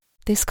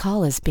This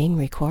call is being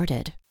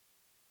recorded.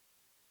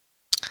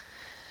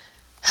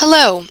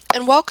 Hello,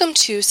 and welcome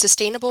to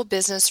Sustainable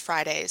Business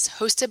Fridays,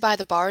 hosted by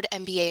the Bard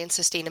MBA in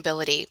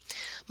Sustainability.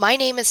 My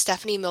name is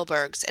Stephanie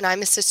Milbergs, and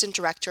I'm Assistant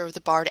Director of the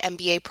Bard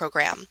MBA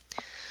program.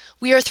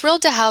 We are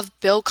thrilled to have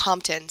Bill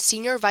Compton,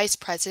 Senior Vice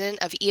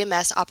President of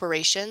EMS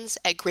Operations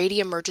at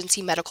Grady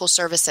Emergency Medical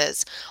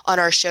Services, on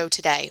our show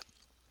today.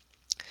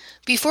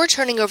 Before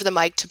turning over the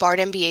mic to Bard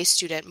MBA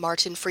student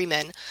Martin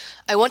Freeman,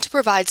 I want to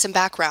provide some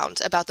background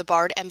about the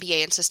Bard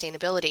MBA in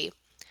Sustainability.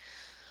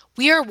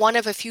 We are one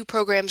of a few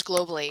programs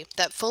globally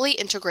that fully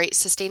integrate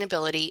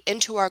sustainability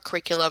into our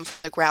curriculum from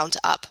the ground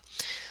up.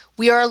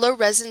 We are a low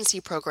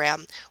residency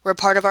program where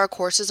part of our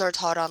courses are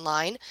taught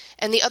online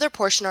and the other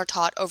portion are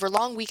taught over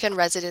long weekend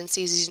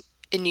residencies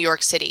in New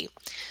York City.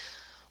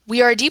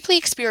 We are a deeply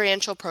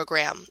experiential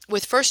program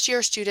with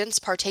first-year students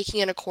partaking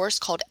in a course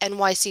called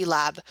NYC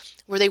Lab,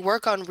 where they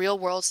work on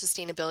real-world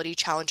sustainability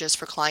challenges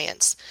for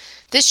clients.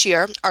 This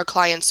year, our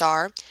clients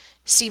are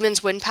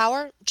Siemens Wind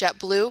Power,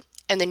 JetBlue,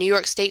 and the New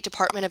York State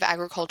Department of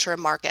Agriculture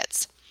and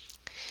Markets.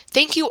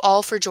 Thank you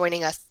all for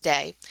joining us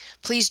today.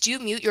 Please do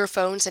mute your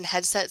phones and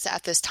headsets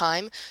at this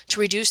time to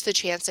reduce the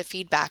chance of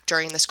feedback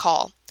during this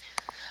call.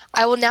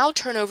 I will now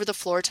turn over the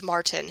floor to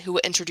Martin, who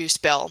will introduce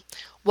Bill.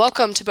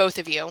 Welcome to both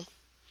of you.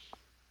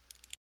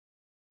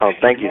 Oh,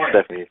 thank you,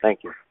 Stephanie.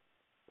 Thank you.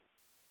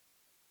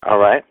 All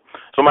right.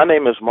 So my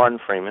name is Martin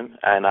Freeman,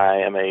 and I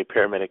am a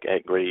paramedic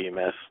at Grady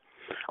EMS.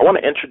 I want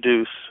to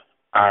introduce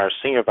our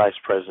Senior Vice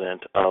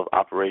President of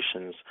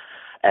Operations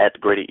at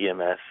Grady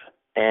EMS,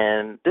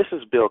 and this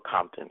is Bill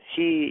Compton.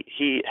 He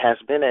has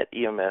been at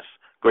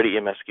Grady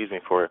EMS,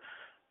 for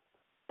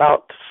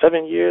about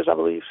 7 years, I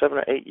believe, 7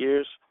 or 8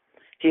 years.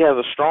 He has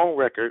a strong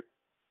record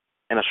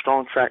and a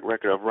strong track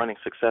record of running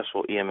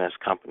successful EMS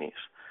companies.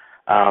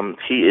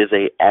 He is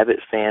an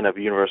avid fan of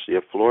University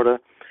of Florida,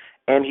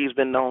 and he's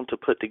been known to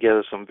put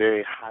together some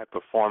very high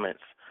performance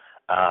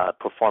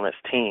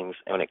teams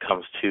when it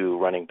comes to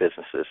running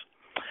businesses.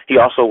 He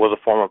also was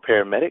a former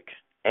paramedic,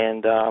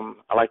 and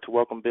I'd like to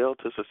welcome Bill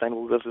to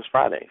Sustainable Business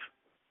Fridays.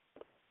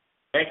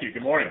 Thank you.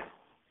 Good morning.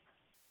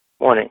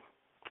 Morning.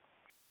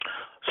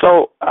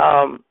 So,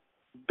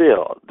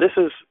 Bill, this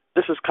is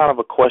kind of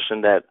a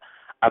question that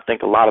I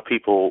think a lot of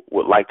people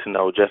would like to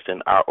know just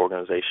in our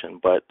organization,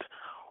 but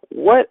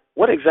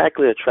what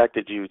exactly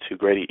attracted you to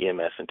Grady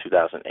EMS in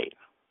 2008?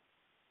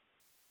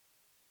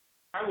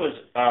 I was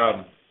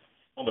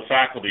on the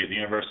faculty at the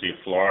University of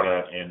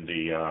Florida in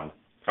the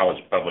College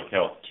of Public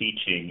Health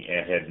teaching,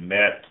 and had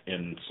met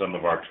in some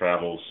of our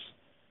travels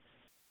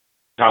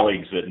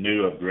colleagues that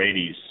knew of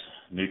Grady's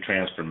new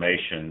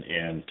transformation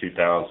in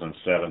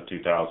 2007,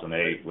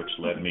 2008, which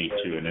led me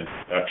to an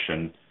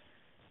introduction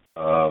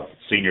of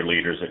senior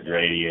leaders at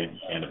Grady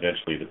and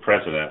eventually the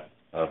president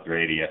of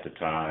Grady at the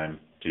time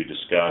to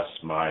discuss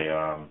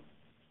my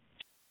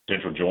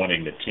potential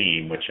joining the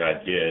team, which I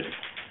did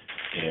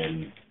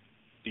in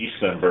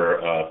December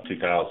of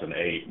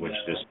 2008, which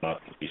this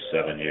month will be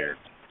 7 years.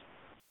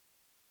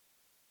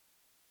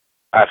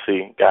 I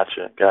see.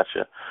 Gotcha.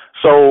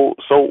 So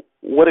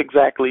what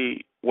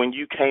exactly, when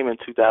you came in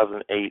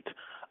 2008,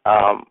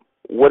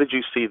 what did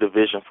you see the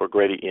vision for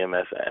Grady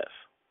EMS as?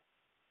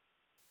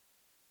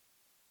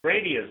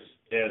 Grady, as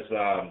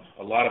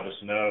a lot of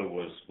us know,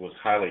 was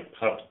highly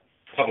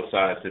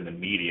publicized in the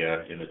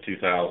media in the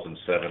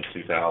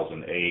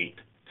 2007-2008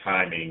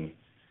 timing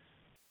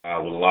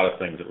with a lot of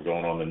things that were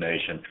going on in the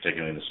nation,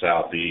 particularly in the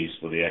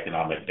Southeast with the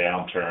economic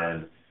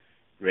downturn.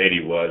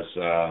 Grady was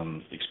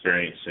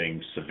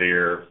experiencing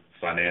severe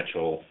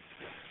financial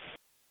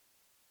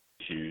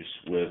issues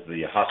with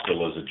the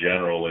hospital as a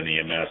general, and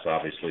EMS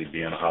obviously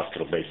being a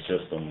hospital-based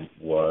system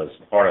was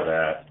part of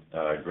that.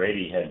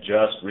 Grady had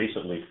just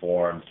recently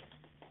formed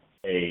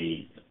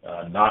a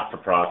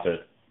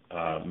not-for-profit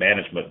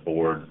management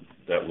board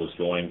that was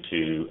going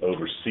to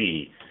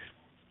oversee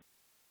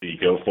the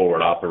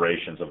go-forward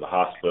operations of the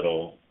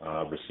hospital,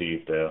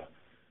 received a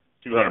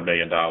 $200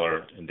 million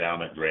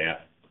endowment grant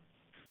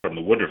from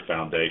the Woodruff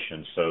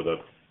Foundation. So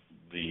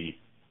the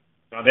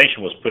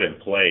foundation was put in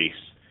place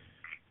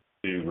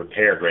to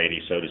repair Grady,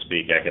 so to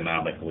speak,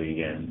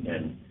 economically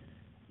and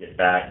get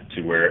back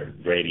to where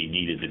Grady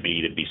needed to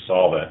be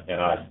solvent. And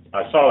I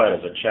saw that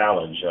as a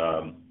challenge,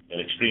 an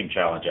extreme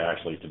challenge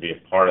actually, to be a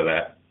part of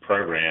that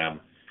program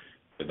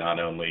to not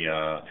only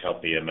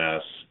help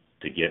EMS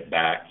to get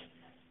back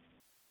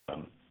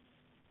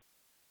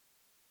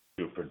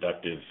to a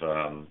productive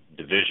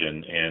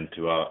division and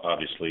to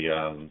obviously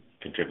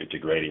contribute to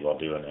Grady while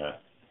doing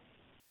that.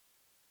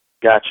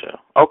 Gotcha.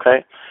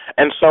 Okay.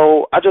 And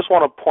so I just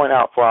want to point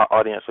out for our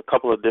audience a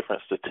couple of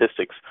different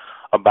statistics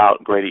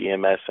about Grady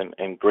EMS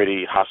and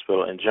Grady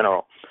Hospital in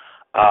general.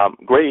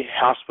 Grady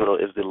Hospital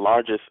is the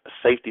largest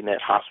safety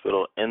net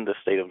hospital in the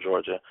state of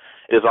Georgia.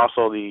 It is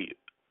also the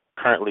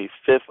currently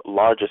fifth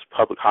largest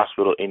public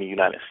hospital in the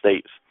United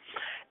States.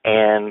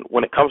 And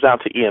when it comes down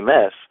to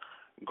EMS,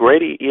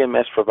 Grady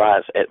EMS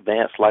provides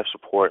advanced life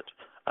support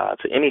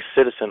to any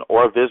citizen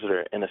or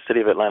visitor in the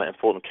city of Atlanta and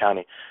Fulton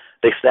County.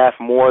 They staff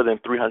more than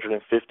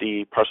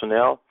 350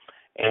 personnel,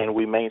 and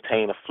we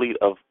maintain a fleet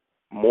of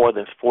more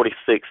than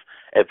 46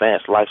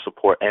 advanced life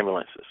support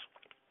ambulances.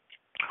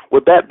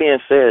 With that being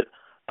said,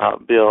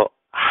 Bill,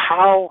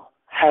 how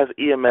has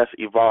EMS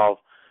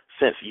evolved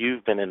since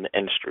you've been in the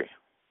industry?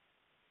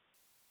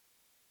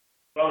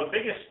 Well, the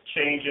biggest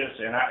changes,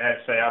 and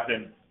I'd say I've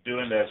been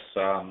doing this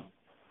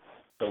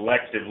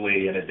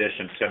selectively in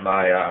addition to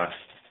my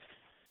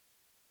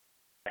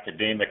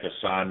academic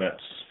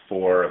assignments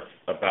for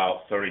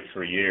about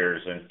 33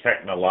 years, and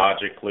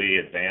technologically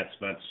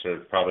advancements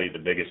are probably the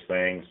biggest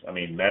things. I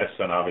mean,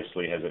 medicine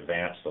obviously has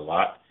advanced a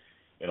lot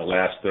in the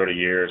last 30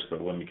 years,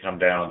 but when we come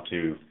down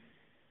to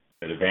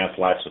advanced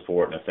life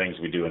support and the things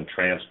we do in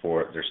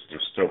transport, they're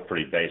still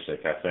pretty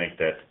basic. I think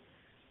that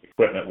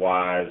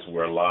equipment-wise,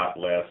 we're a lot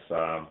less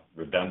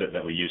redundant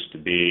than we used to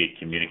be.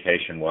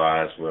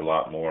 Communication-wise, we're a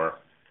lot more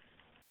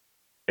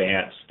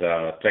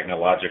advanced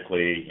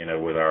technologically,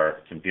 with our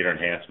computer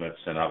enhancements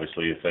and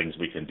obviously the things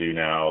we can do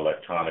now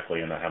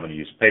electronically and not having to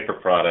use paper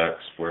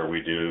products where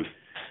we do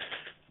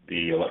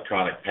the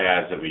electronic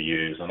pads that we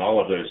use, and all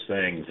of those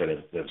things that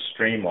have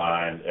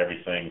streamlined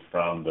everything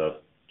from the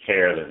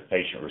care that the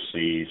patient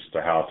receives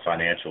to how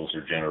financials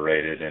are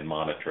generated and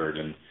monitored,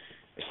 and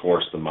of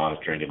course the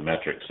monitoring and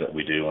metrics that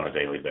we do on a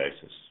daily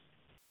basis.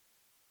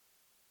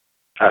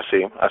 I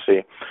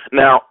see.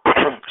 Now,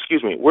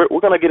 excuse me, we're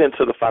going to get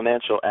into the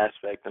financial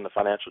aspect and the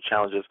financial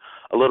challenges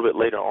a little bit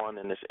later on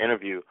in this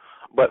interview.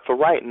 But for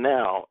right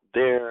now,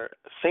 there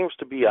seems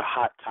to be a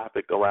hot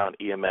topic around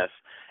EMS,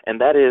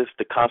 and that is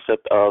the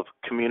concept of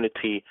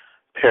community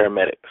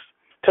paramedics.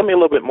 Tell me a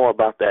little bit more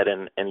about that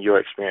and your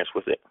experience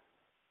with it.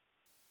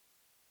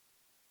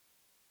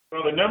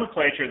 Well, the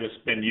nomenclature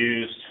that's been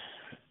used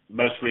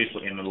most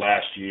recently in the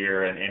last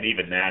year and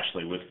even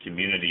nationally with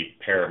community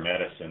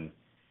paramedicine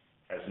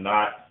has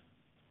not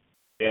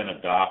been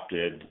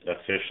adopted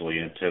officially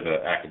into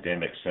the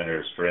academic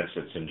centers. For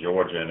instance, in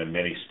Georgia and in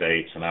many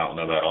states, and I don't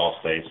know about all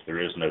states,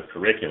 there is no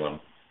curriculum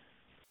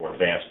for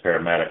advanced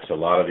paramedics. A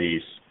lot of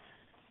these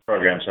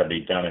programs have to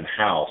be done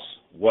in-house.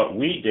 What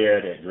we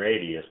did at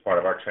Grady as part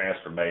of our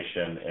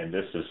transformation, and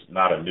this is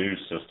not a new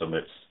system,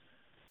 it's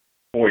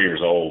 4 years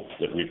old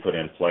that we put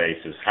in place,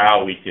 is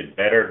how we could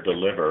better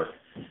deliver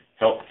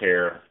health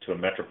care to a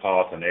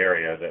metropolitan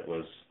area that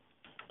was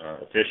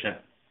efficient,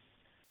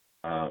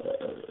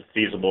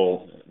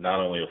 feasible, not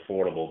only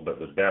affordable, but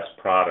the best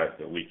product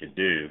that we could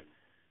do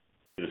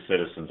to the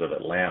citizens of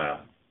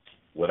Atlanta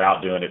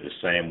without doing it the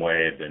same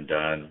way it had been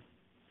done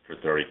for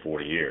 30,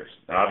 40 years.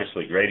 Now,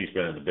 obviously, Grady's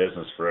been in the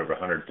business for over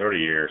 130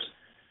 years.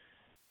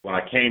 When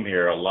I came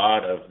here, a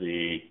lot of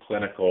the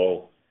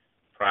clinical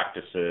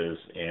practices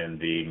and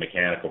the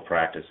mechanical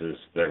practices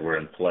that were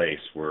in place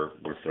were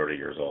 30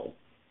 years old.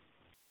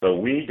 So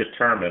we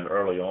determined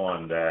early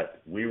on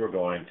that we were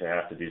going to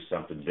have to do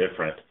something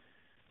different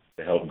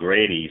to help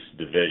Grady's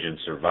division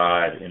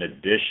survive, in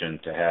addition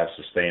to have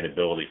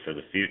sustainability for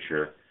the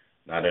future,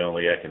 not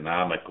only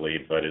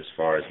economically, but as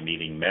far as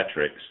meeting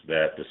metrics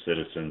that the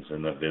citizens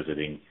and the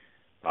visiting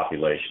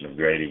population of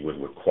Grady would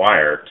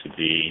require to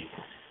be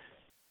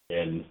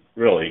in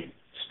really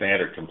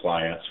standard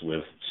compliance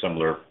with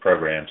similar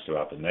programs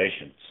throughout the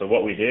nation. So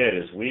what we did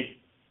is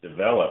we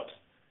developed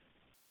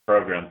a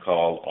program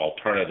called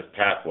Alternative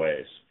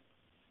Pathways.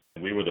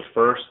 And we were the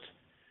first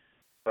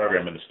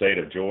program in the state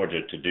of Georgia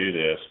to do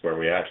this, where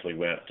we actually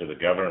went to the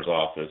governor's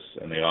office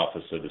and the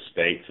office of the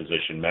state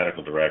physician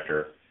medical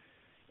director,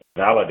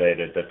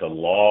 validated that the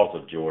laws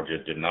of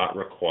Georgia did not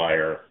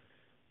require,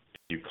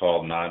 if you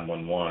called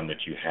 911,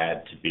 that you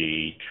had to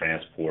be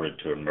transported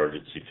to an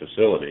emergency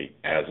facility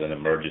as an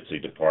emergency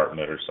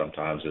department, or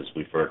sometimes as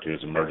referred to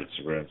as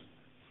emergency rooms.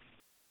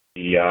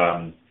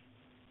 The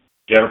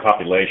general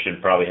population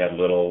probably had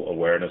little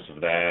awareness of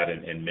that,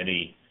 and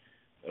many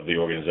of the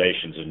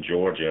organizations in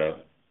Georgia,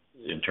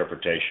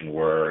 interpretation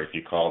were if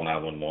you call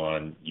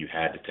 911, you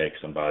had to take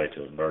somebody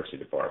to an emergency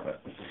department.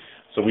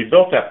 So we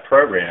built that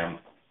program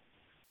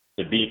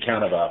to be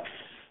kind of a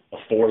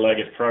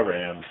four-legged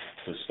program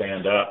to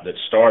stand up that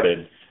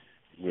started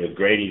with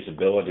Grady's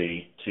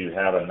ability to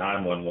have a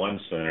 911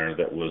 center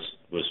that was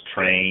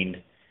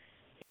trained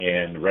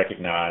and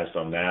recognized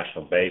on a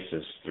national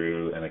basis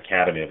through an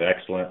Academy of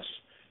Excellence,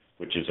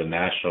 which is a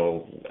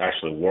national,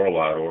 actually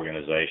worldwide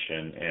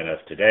organization. And of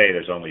today,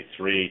 there's only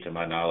 3, to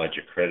my knowledge,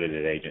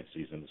 accredited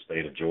agencies in the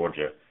state of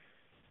Georgia,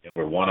 and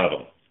we're one of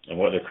them. And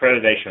what the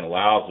accreditation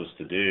allows us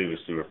to do is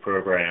through a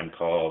program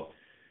called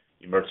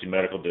Emergency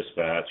Medical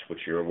Dispatch, which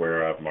you're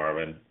aware of,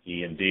 Marvin,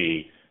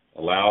 E&D,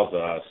 allows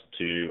us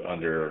to,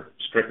 under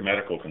strict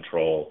medical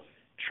control,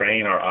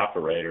 train our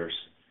operators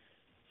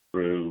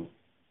through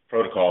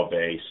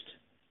protocol-based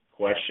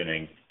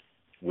questioning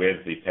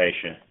with the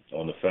patient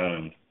on the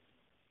phone,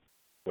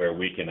 where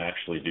we can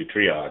actually do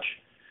triage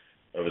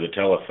over the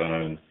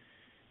telephone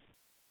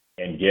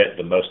and get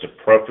the most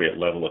appropriate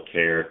level of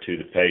care to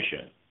the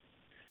patient.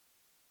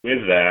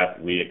 With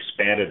that, we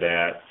expanded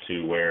that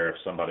to where if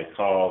somebody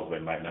calls, they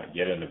might not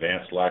get an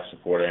advanced life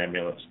support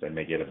ambulance, they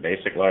may get a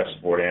basic life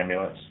support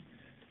ambulance.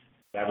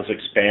 That was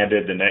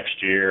expanded the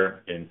next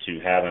year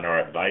into having our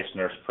advice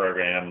nurse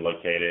program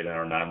located in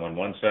our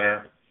 911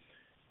 center,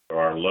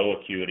 Our low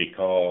acuity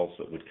calls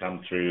that would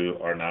come through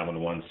our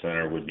 911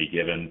 center would be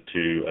given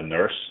to a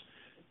nurse.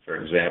 For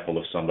example,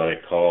 if somebody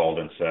called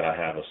and said, I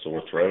have a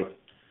sore throat,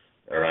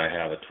 or I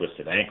have a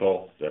twisted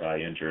ankle that I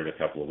injured a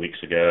couple of weeks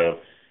ago,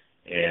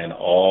 and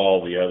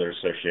all the other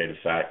associated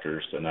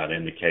factors do not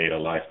indicate a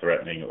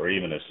life-threatening or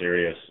even a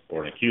serious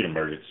or an acute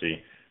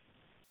emergency,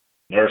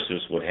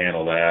 nurses would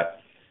handle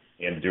that,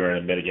 and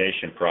during the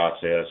mitigation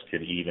process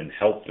could even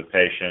help the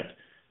patient.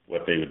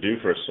 What they would do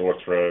for a sore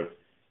throat,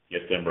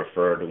 get them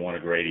referred to one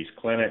of Grady's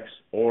clinics,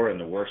 or in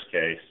the worst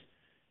case,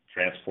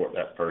 transport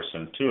that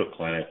person to a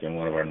clinic in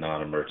one of our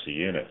non-emergency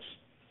units.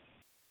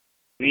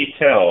 We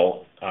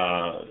tell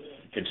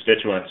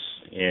constituents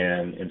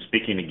in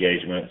speaking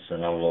engagements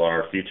and all of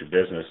our future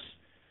business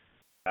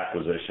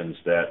acquisitions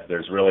that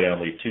there's really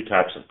only two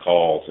types of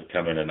calls that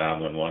come into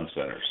 911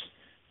 centers.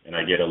 And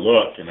I get a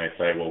look and I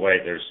say, well,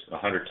 wait, there's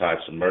 100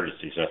 types of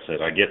emergencies. I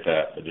said, I get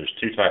that, but there's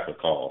two types of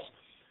calls,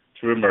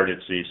 true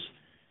emergencies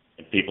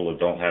and people who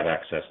don't have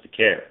access to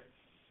care.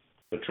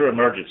 The true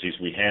emergencies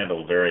we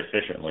handle very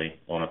efficiently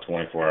on a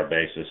 24-hour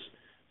basis.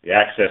 The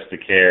access to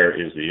care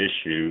is the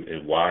issue,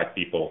 is why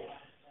people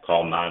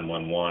call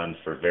 911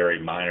 for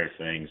very minor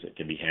things that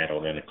can be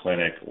handled in a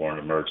clinic or an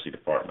emergency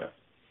department.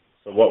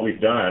 So what we've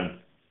done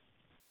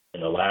in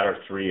the latter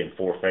 3 and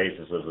 4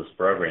 phases of this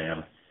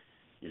program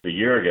is a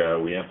year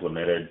ago we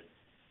implemented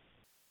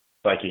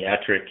a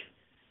psychiatric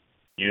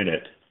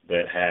unit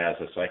that has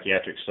a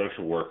psychiatric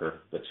social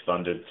worker that's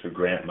funded through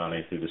grant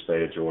money through the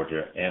state of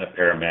Georgia and a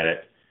paramedic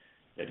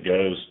that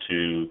goes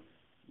to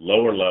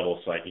lower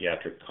level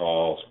psychiatric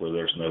calls where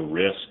there's no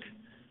risk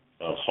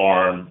of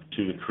harm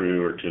to the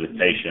crew or to the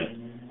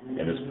patient,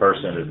 and this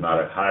person is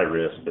not at high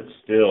risk but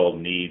still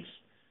needs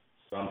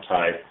some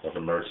type of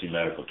emergency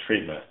medical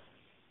treatment.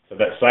 So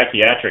that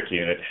psychiatric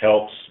unit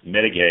helps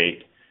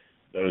mitigate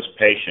those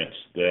patients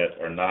that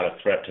are not a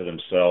threat to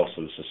themselves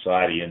or the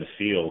society in the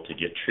field to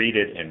get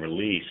treated and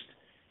released,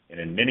 and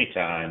in many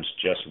times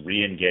just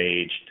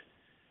re-engaged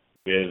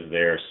with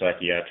their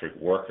psychiatric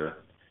worker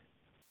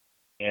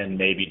and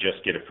maybe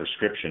just get a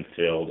prescription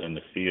filled in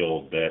the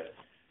field that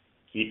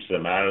keeps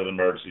them out of the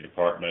emergency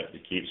department,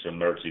 that keeps the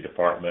emergency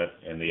department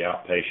and the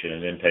outpatient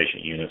and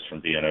inpatient units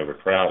from being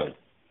overcrowded.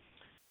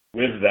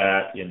 With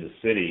that, in the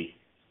city,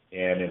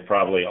 and in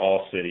probably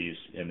all cities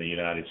in the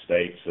United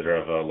States that are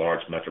of a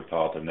large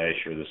metropolitan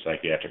nature, the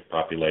psychiatric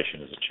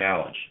population is a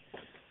challenge.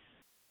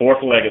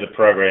 Fourth leg of the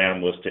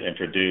program was to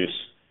introduce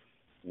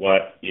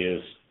what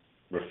is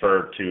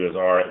referred to as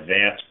our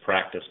advanced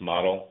practice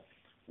model,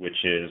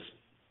 which is,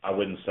 I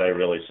wouldn't say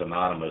really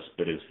synonymous,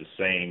 but it's the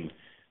same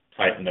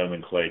type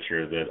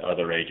nomenclature that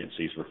other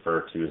agencies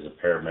refer to as the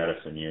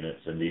paramedicine units,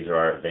 and these are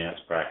our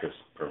advanced practice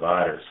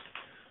providers.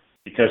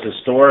 Because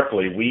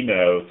historically, we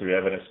know through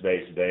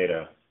evidence-based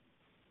data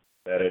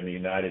that in the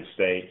United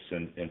States,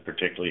 and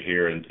particularly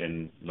here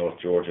in North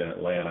Georgia and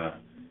Atlanta,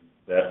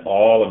 that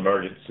all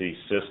emergency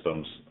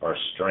systems are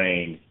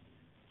strained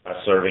by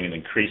serving an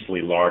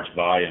increasingly large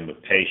volume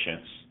of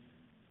patients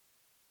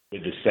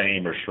with the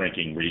same or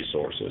shrinking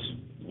resources.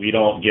 We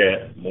don't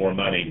get more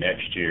money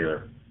next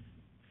year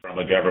from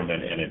a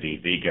government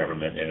entity, the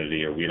government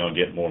entity, or we don't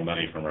get more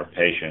money from our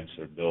patients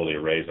or ability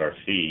to raise our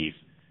fees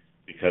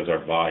because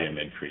our volume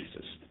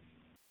increases.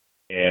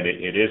 And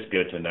it is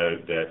good to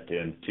note that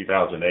in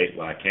 2008,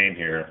 when I came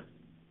here,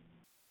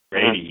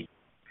 Grady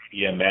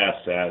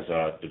EMS, as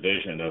a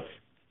division of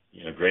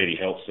Grady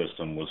Health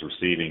System, was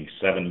receiving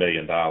 $7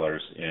 million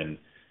in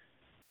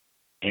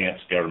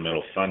enhanced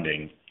governmental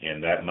funding,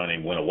 and that money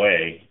went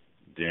away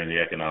during the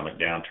economic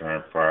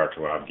downturn prior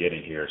to our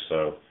getting here.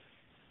 So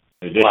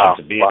in addition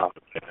to being,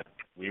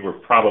 we were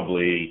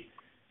probably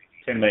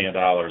 $10 million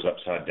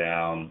upside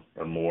down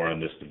or more in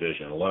this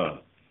division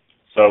alone.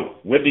 So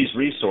with these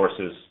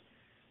resources,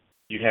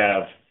 you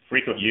have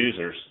frequent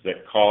users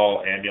that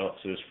call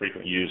ambulances,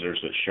 frequent users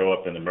that show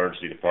up in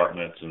emergency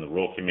departments in the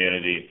rural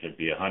community. It could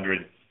be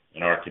 100.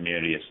 In our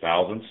community, it's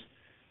thousands.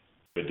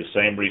 With the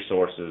same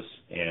resources,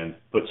 and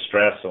put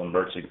stress on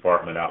emergency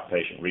department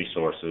outpatient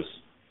resources.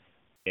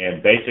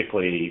 And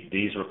basically,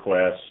 these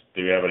requests,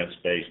 through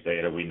evidence-based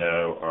data we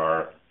know,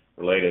 are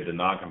related to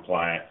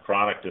non-compliant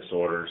chronic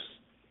disorders,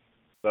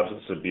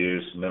 substance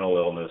abuse, mental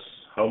illness,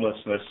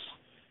 homelessness,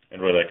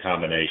 and really a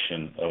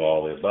combination of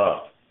all the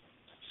above.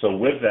 So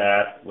with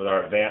that, with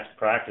our advanced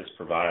practice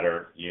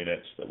provider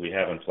units that we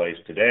have in place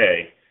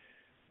today,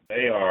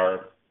 they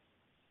are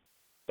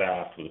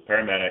staffed with a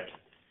paramedic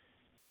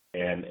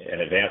and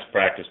an advanced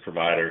practice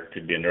provider,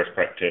 could be a nurse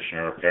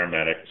practitioner or a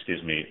paramedic,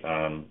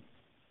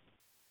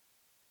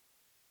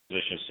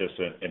 physician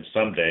assistant, and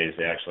some days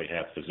they actually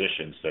have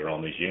physicians that are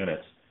on these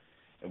units.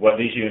 And what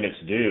these units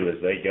do is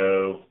they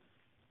go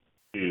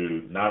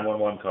to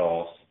 911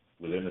 calls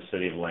within the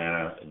city of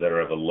Atlanta that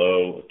are of a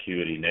low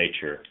acuity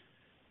nature,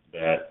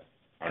 that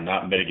are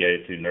not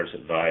mitigated through nurse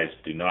advice,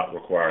 do not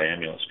require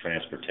ambulance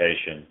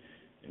transportation,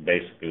 and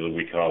basically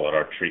we call it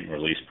our treat and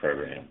release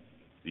program.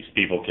 These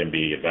people can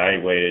be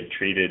evaluated,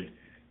 treated,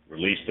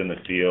 released in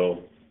the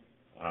field,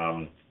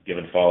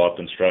 given follow-up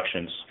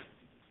instructions.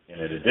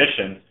 And in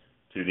addition,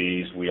 to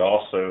these. We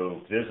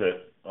also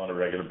visit on a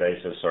regular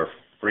basis our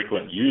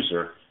frequent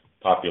user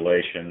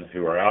population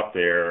who are out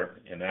there,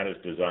 and that is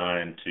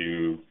designed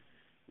to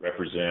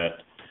represent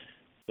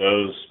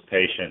those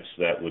patients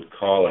that would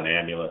call an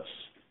ambulance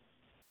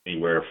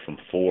anywhere from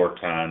 4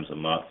 times a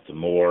month to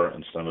more,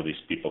 and some of these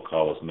people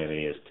call as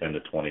many as 10 to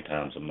 20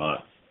 times a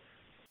month.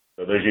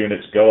 So those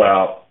units go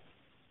out,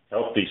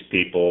 help these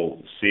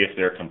people, see if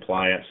they're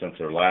compliant since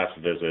their last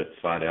visit,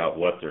 find out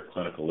what their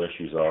clinical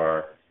issues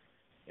are,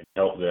 and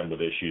help them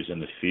with issues in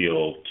the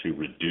field to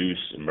reduce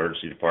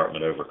emergency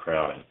department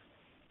overcrowding.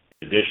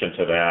 In addition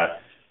to that,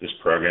 this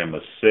program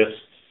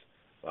assists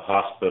the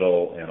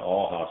hospital and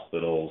all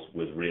hospitals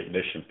with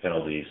readmission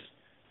penalties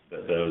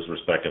that those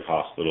respective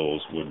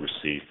hospitals would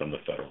receive from the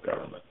federal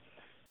government.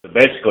 So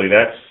basically,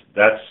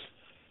 that's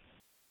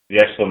the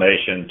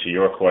explanation to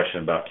your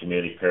question about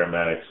community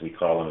paramedics. We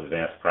call them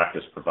advanced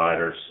practice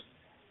providers.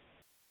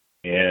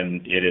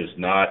 And it is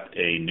not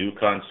a new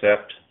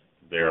concept.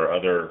 There are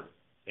other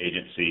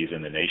agencies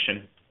in the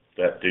nation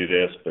that do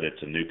this, but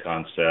it's a new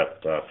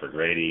concept for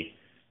Grady,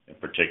 and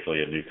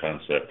particularly a new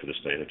concept for the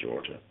state of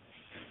Georgia.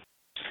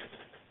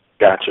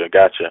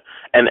 Gotcha.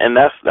 And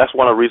that's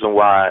one of the reasons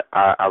why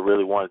I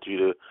really wanted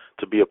you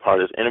to be a part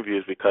of this interview,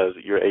 is because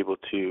you're able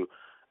to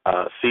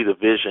see the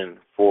vision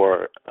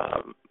for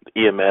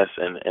EMS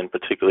and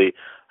particularly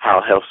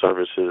how health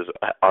services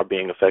are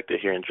being affected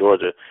here in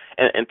Georgia.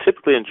 And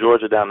typically in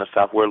Georgia down the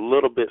south, we're a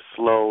little bit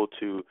slow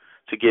to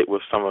get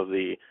with some of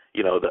the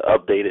the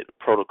updated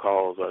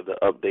protocols or the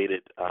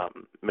updated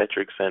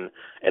metrics and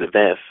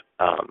advanced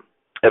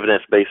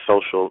evidence-based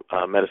social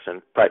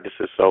medicine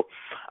practices. So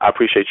I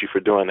appreciate you for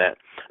doing that.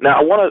 Now,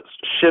 I want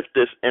to shift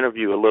this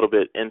interview a little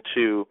bit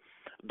into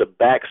the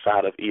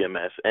backside of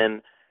EMS,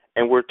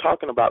 and we're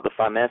talking about the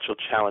financial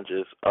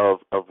challenges of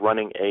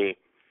running a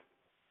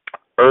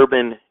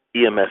urban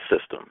EMS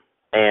system.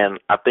 And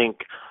I think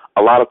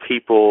a lot of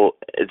people,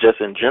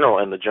 just in general,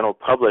 and the general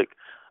public,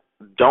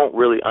 don't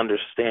really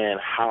understand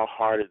how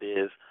hard it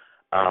is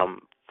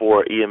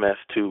for EMS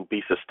to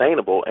be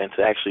sustainable and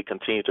to actually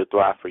continue to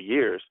thrive for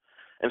years.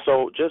 And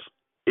so, just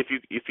if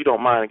you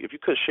don't mind, if you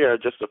could share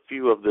just a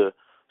few of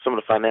some of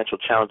the financial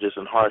challenges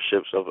and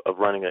hardships of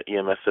running an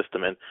EMS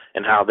system,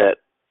 and how that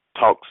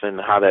talks and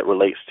how that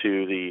relates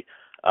to the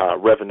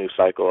revenue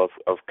cycle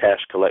of cash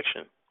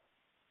collection.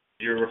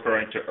 You're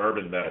referring to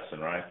urban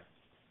medicine, right?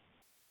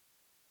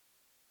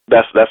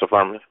 That's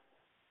affirmative.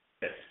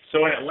 Okay.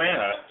 So in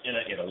Atlanta,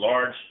 in a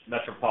large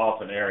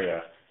metropolitan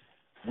area,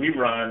 we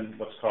run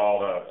what's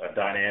called a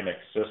dynamic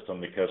system,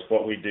 because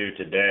what we do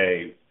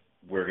today,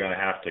 we're going to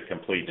have to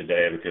complete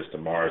today because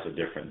tomorrow is a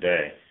different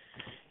day.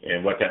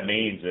 And what that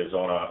means is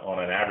on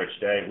an average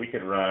day, we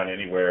could run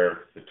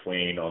anywhere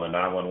between, on the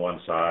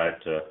 911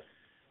 side, to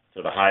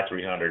the high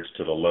 300s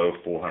to the low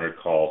 400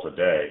 calls a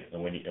day.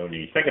 And when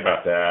you think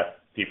about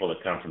that, people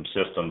that come from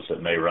systems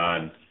that may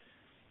run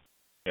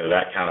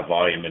that kind of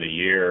volume in a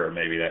year, or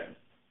maybe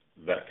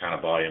that kind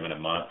of volume in a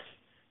month,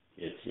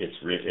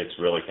 it's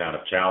really kind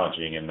of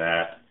challenging in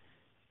that.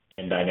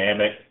 In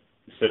dynamic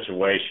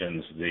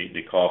situations,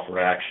 the call for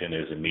action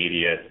is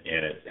immediate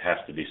and it has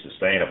to be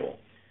sustainable.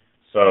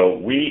 So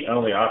we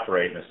only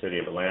operate in the city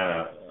of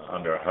Atlanta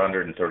under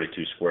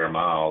 132 square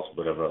miles,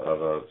 but of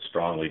a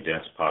strongly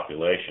dense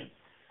population.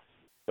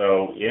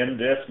 So in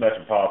this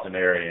metropolitan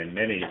area, in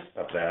many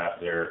of that,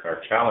 there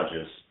are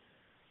challenges,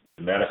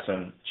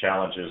 medicine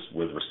challenges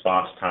with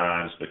response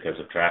times because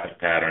of traffic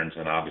patterns,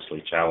 and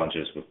obviously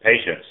challenges with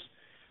patients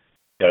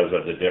because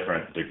of the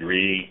different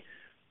degree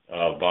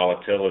of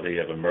volatility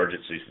of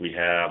emergencies we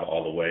have,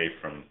 all the way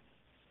from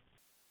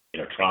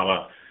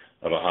trauma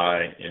of a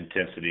high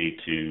intensity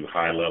to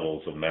high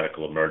levels of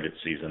medical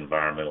emergencies and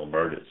environmental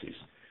emergencies.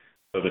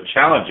 So the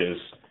challenges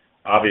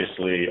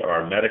obviously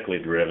are medically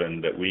driven,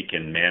 that we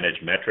can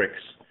manage metrics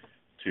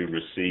to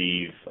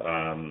receive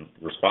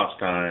response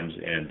times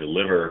and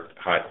deliver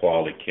high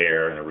quality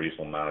care in a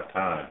reasonable amount of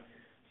time.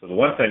 So the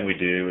one thing we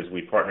do is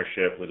we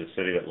partnership with the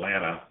city of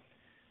Atlanta,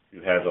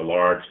 who has a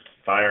large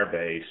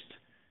fire-based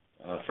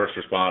first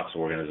response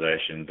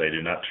organization. They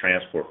do not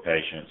transport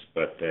patients,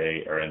 but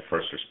they are in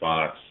first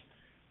response,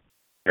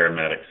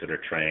 paramedics that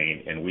are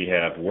trained. And we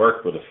have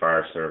worked with the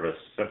fire service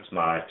since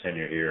my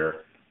tenure here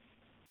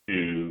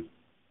to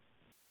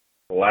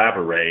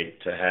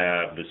collaborate to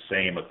have the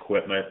same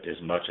equipment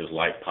as much as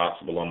light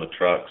possible on the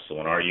trucks. So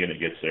when our unit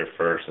gets there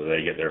first, or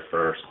they get there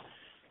first,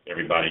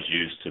 everybody's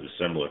used to the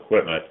similar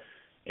equipment.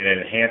 And it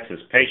enhances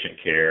patient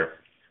care.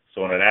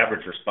 So on an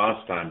average response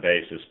time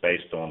basis,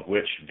 based on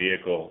which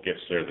vehicle gets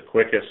there the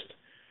quickest,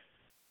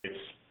 it's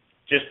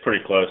just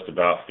pretty close to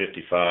about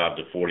 55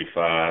 to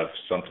 45,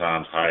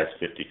 sometimes high as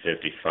 50-50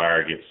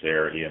 fire gets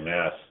there,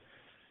 EMS.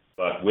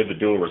 But with the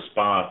dual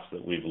response,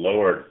 that we've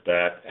lowered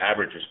that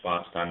average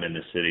response time in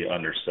the city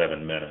under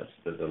 7 minutes.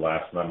 The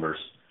last numbers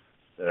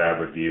that I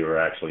review are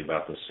actually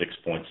about the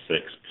 6.6,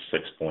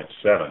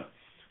 6.7.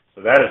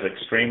 So that is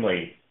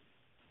extremely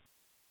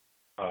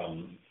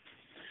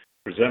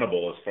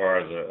presentable as far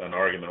as an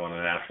argument on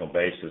a national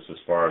basis as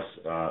far as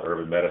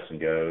urban medicine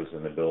goes,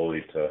 and the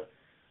ability to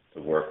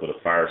to work with a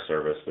fire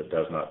service that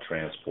does not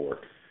transport.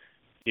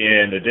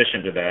 In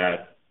addition to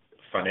that,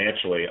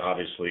 financially,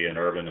 obviously in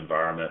urban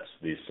environments,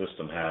 the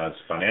system has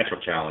financial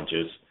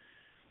challenges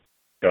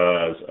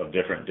because of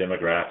different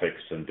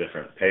demographics and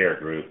different payer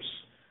groups.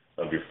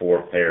 Of your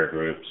four payer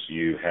groups,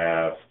 you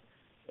have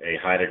a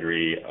high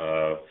degree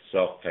of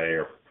self-pay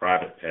or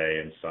private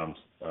pay, and some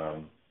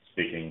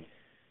speaking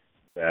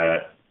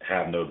that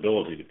have no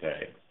ability to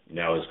pay.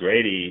 Now, as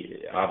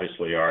Grady,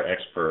 obviously our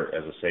expert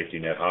as a safety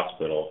net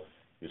hospital,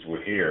 is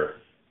we're here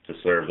to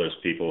serve those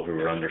people who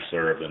are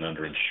underserved and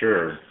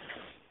underinsured.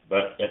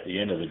 But at the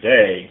end of the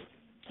day,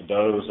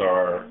 those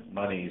are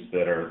monies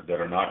that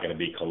are not going to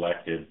be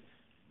collected,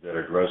 that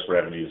are gross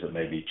revenues that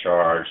may be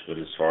charged, but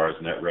as far as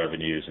net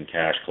revenues and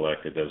cash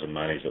collected, those are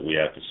monies that we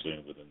have to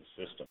assume within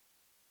the system.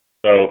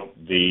 So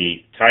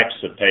the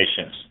types of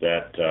patients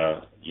that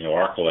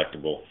are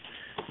collectible,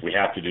 we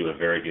have to do a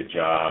very good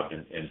job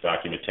in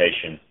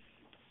documentation,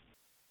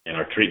 and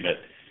our treatment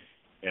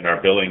and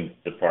our billing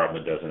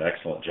department does an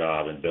excellent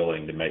job in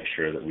billing to make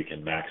sure that we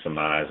can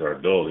maximize our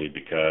ability,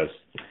 because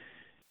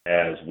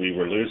as we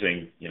were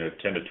losing, $10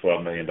 to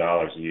 $12 million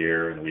a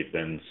year, and we've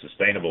been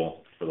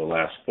sustainable for the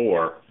last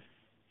 4.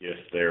 If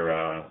there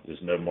is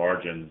no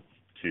margin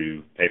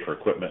to pay for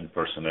equipment and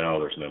personnel,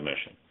 there's no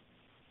mission.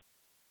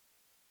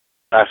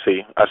 I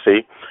see.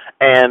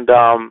 And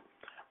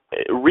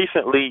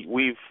recently,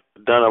 we've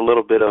done a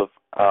little bit of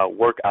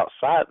work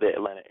outside the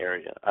Atlanta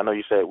area. I know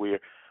you said we're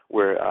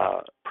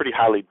pretty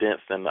highly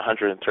dense in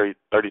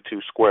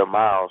 132 square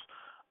miles,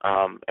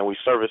 and we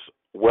service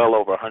well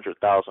over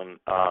 100,000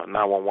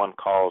 911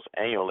 calls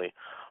annually.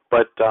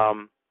 But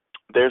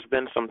there's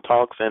been some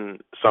talks and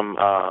some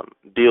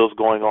deals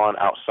going on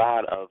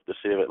outside of the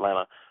city of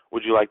Atlanta.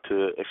 Would you like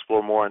to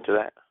explore more into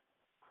that?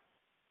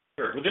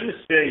 Sure. Within the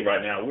city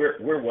right now,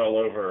 we're well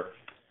over,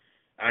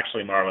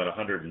 actually, Marlon,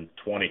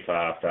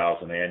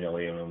 125,000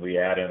 annually, and when we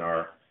add in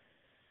our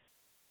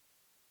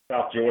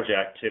South Georgia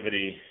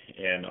activity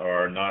and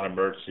our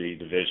non-emergency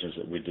divisions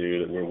that we do,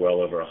 that we're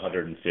well over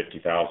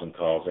 150,000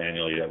 calls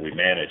annually that we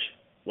manage.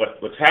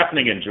 What's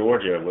happening in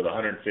Georgia with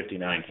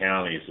 159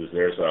 counties is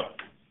there's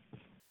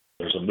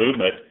a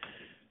movement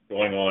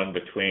going on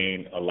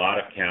between a lot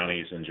of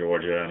counties in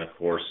Georgia, and of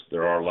course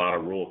there are a lot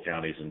of rural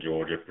counties in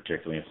Georgia,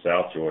 particularly in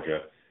South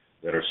Georgia,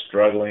 that are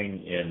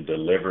struggling in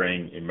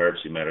delivering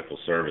emergency medical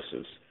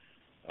services.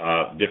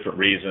 Different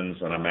reasons,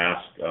 and I'm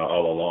asked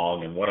all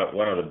along, and one of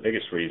the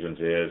biggest reasons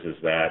is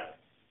that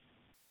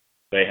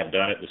they have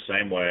done it the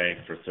same way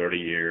for 30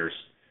 years,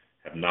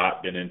 have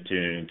not been in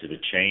tune to the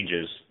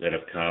changes that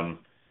have come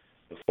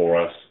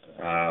before us.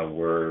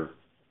 We're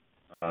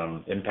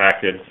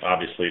impacted,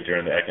 obviously,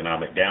 during the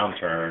economic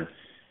downturn,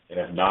 and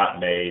have not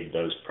made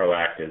those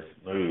proactive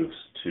moves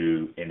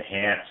to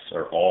enhance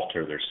or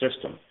alter their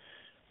system.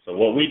 So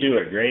what we do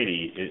at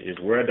Grady is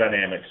we're a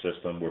dynamic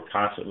system. We're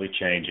constantly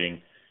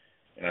changing.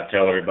 And I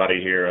tell everybody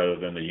here, other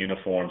than the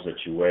uniforms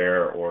that you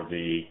wear or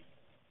the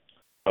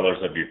colors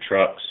of your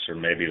trucks or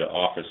maybe the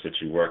office that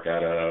you work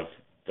out of,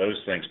 those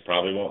things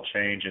probably won't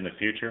change in the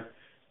future.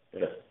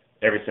 But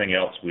everything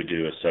else we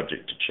do is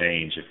subject to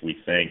change if we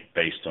think,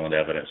 based on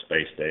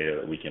evidence-based data,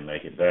 that we can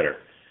make it better.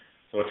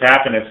 So what's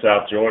happened in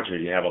South Georgia,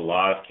 you have a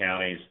lot of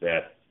counties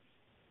that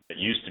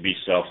used to be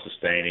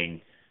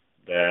self-sustaining,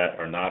 that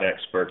are not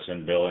experts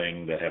in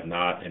billing, that have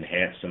not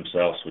enhanced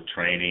themselves with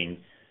training,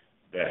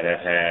 that have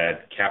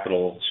had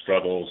capital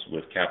struggles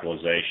with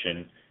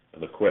capitalization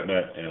of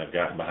equipment and have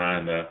gotten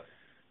behind the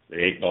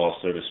 8 ball,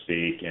 so to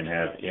speak, and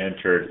have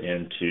entered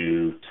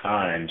into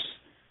times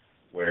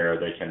where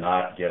they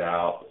cannot get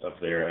out of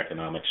their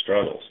economic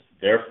struggles.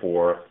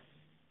 Therefore,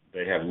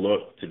 they have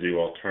looked to do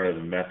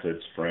alternative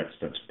methods, for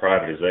instance,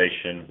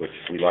 privatization, which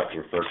we like to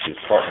refer to as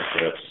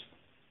partnerships.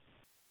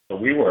 So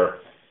we were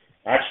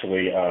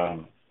actually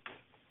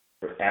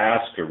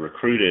asked or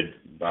recruited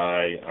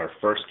by our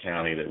first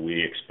county that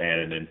we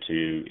expanded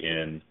into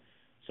in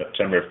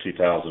September of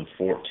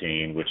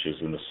 2014, which is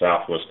in the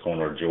southwest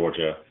corner of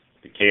Georgia,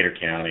 Decatur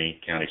County,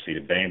 county seat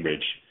of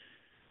Bainbridge,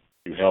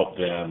 to help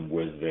them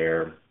with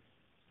their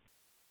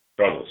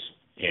struggles.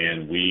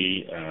 And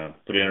we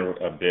put in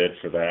a bid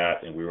for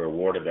that, and we were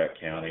awarded that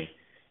county.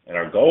 And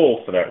our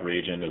goal for that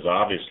region is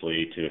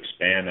obviously to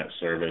expand that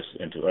service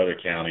into other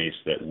counties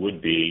that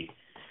would be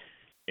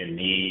in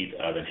need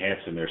of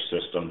enhancing their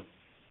system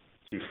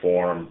to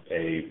form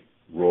a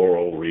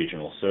rural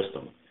regional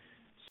system.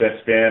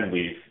 Since then,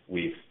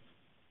 we've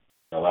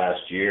the last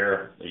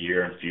year, a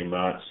year and a few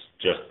months,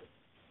 just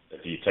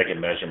if you take a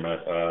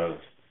measurement of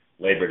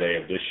Labor Day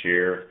of this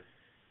year,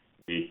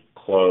 we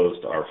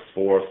closed our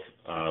 4th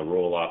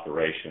rural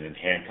operation in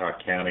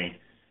Hancock County.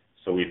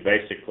 So we've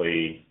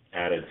basically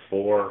added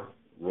 4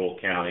 rural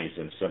counties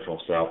in central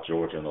and south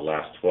Georgia in the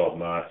last 12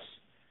 months.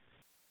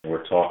 And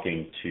we're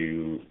talking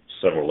to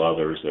several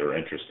others that are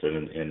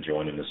interested in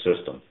joining the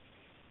system.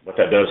 What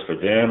that does for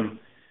them,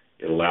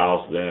 it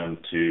allows them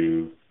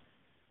to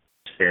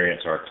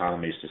experience our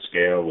economies to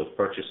scale with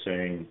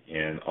purchasing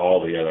and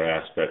all the other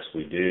aspects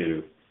we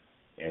do.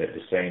 And at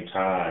the same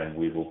time,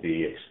 we will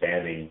be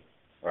expanding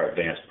our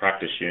advanced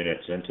practice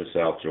units into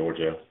South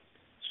Georgia,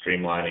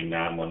 streamlining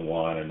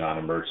 911 and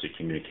non-emergency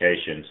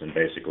communications, and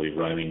basically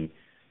running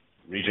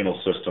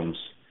regional systems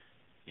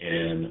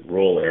in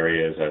rural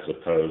areas as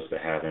opposed to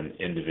having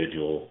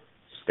individual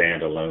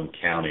standalone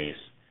counties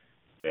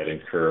that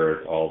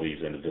incurred all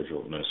these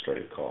individual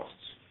administrative costs.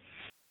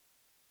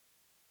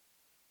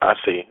 I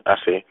see.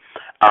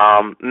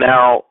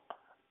 Now,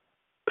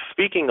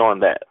 speaking on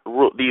that,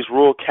 these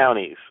rural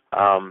counties,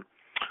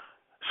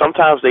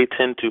 sometimes they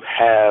tend to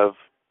have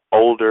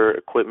older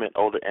equipment,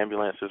 older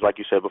ambulances. Like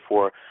you said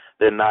before,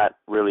 they're not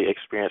really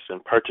experienced in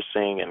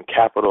purchasing and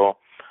capital.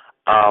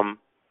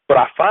 But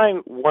I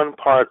find one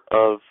part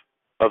of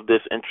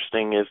this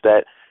interesting is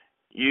that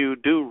you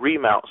do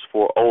remounts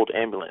for old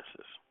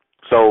ambulances.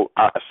 So,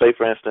 say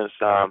for instance,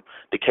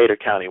 Decatur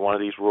County, one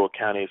of these rural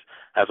counties,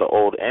 has an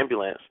old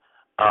ambulance.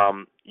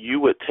 You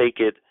would take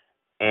it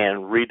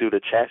and redo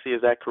the chassis,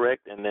 is that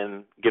correct? And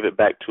then give it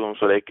back to them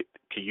so they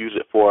could use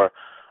it for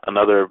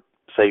another,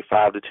 say,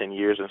 5 to 10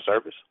 years in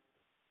service?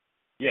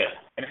 Yes,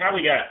 and how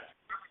we got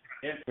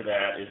into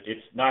that is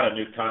it's not a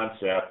new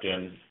concept.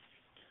 And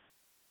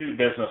 2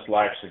 business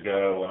lives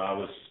ago, when I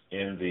was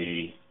in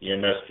the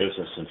EMS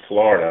business in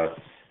Florida,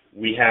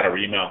 we had a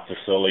remount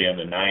facility in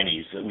the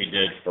 90s that we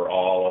did for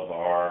all of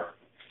our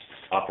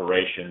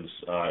operations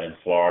in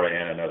Florida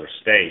and in other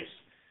states,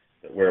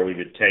 where we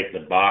would take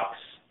the box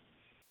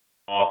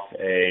off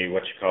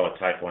what you call a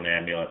Type 1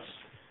 ambulance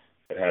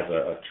that has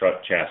a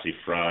truck chassis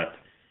front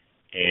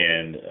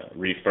and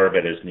refurb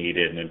it as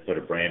needed, and then put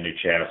a brand new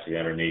chassis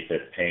underneath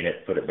it, paint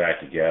it, put it back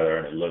together,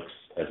 and it looks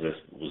as if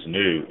it was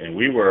new. And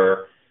we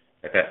were,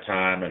 at that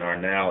time, and are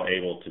now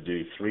able to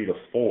do 3 to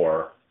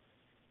 4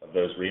 of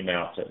those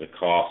remounts at the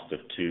cost of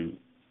 2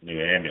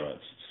 new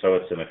ambulances. So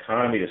it's an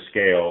economy of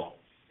scale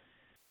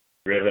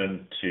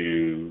driven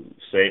to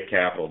save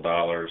capital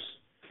dollars,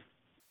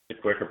 a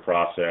quicker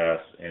process,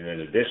 and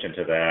in addition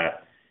to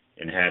that,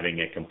 in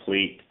having a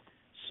complete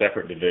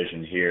separate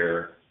division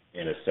here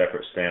in a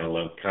separate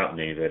standalone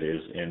company that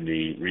is in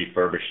the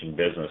refurbishing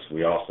business.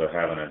 We also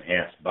have an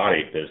enhanced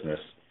body business.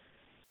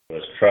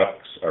 Those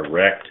trucks are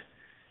wrecked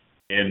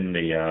in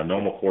the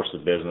normal course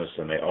of business,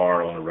 and they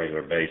are on a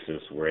regular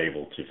basis. We're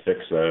able to fix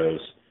those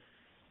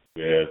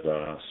with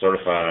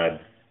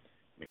certified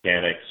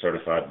mechanics,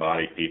 certified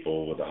body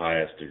people with the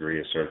highest degree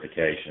of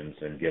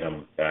certifications, and get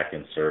them back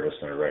in service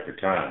in a record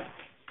time.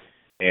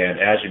 And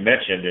as you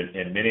mentioned,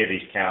 in many of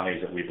these counties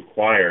that we've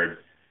acquired,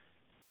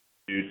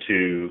 due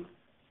to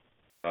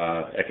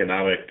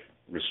economic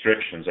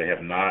restrictions, they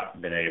have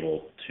not been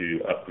able to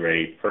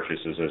upgrade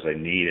purchases as they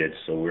needed,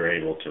 so we're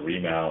able to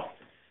remount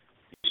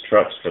these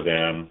trucks for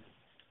them,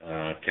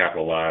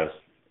 capitalize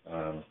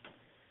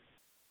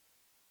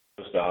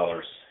those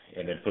dollars,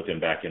 and then put them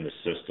back in the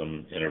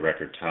system in a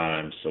record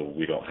time, so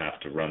we don't have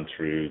to run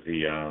through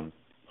the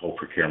whole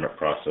procurement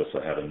process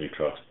of having new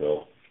trucks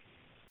built.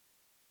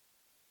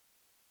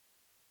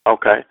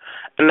 Okay.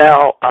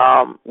 Now,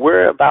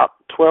 we're about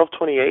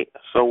 12:28,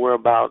 so we're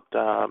about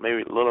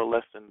maybe a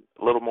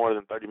little more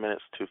than 30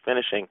 minutes to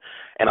finishing,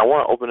 and I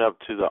want to open up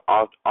to the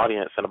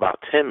audience in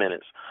about 10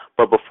 minutes.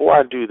 But before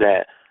I do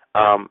that,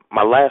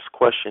 my last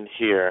question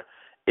here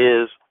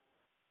is,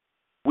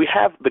 we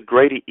have the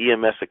Grady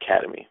EMS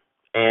Academy,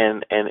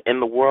 and in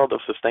the world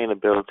of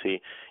sustainability,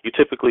 you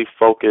typically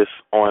focus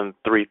on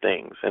 3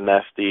 things, and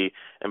that's the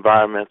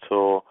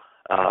environmental,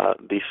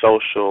 the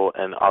social,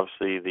 and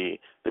obviously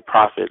the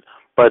profit.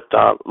 But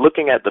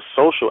looking at the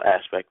social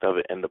aspect of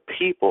it and the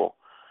people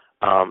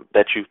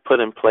that you've put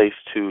in place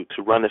to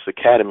run this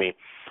academy,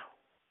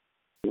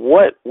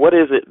 what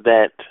is it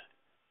that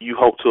you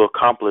hope to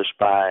accomplish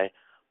by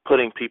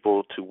putting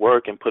people to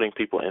work and putting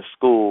people in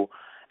school,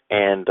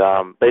 and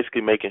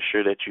basically making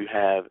sure that you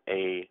have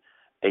a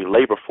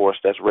labor force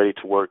that's ready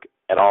to work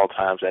at all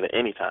times, at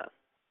any time?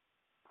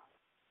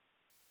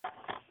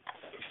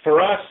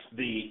 For us,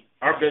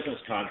 our business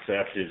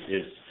concept is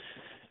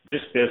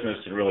this business,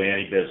 and really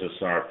any business,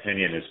 in our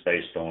opinion, is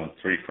based on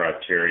 3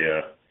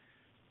 criteria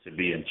to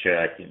be in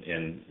check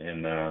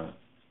in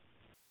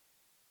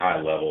high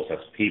levels.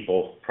 That's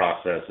people,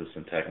 processes,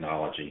 and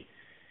technology.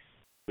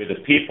 With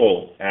the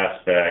people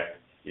aspect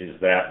is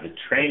that the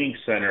training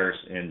centers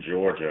in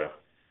Georgia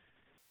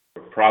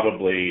are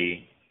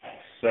probably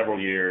several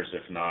years,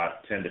 if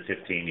not 10 to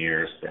 15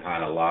 years,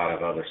 behind a lot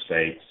of other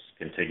states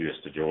contiguous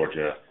to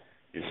Georgia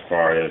as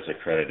far as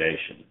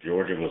accreditation.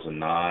 Georgia was a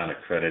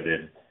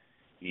non-accredited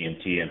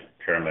EMT and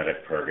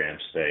paramedic program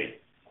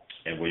state.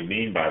 And what we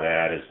mean by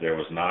that is there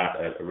was not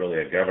really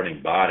a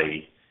governing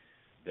body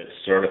that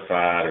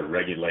certified or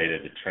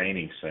regulated the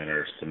training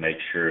centers to make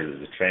sure that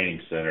the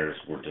training centers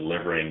were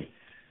delivering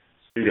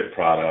student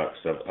products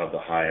of the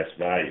highest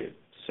value.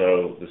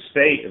 So the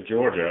state of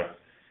Georgia,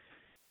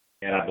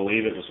 and I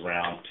believe it was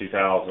around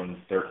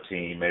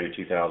 2013, maybe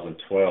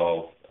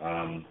 2012,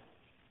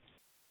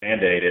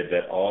 mandated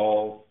that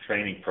all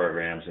training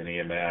programs in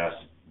EMS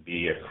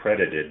be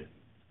accredited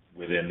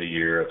within the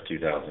year of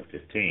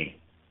 2015.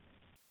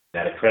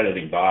 That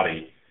accrediting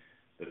body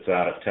that's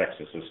out of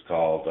Texas is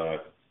called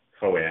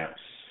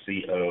COAMPS,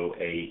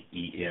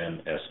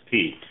 COAENSP.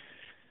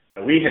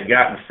 We had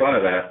gotten in front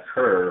of that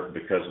curve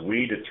because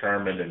we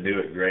determined and knew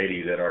at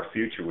Grady that our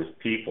future was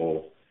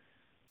people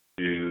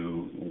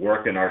to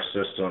work in our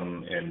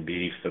system and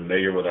be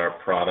familiar with our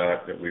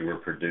product that we were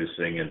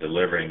producing and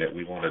delivering, that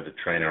we wanted to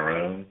train our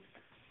own.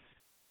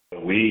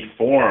 We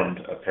formed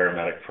a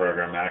paramedic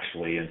program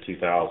actually in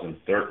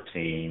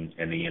 2013,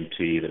 an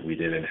EMT that we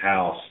did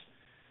in-house.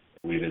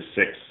 We've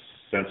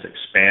since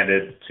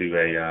expanded to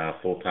a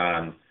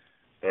full-time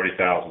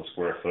 30,000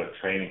 square foot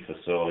training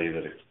facility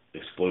that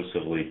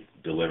exclusively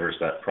delivers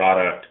that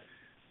product,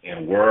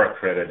 and we're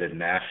accredited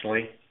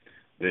nationally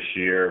this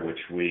year, which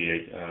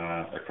we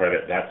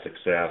accredit that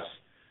success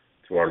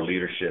to our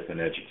leadership and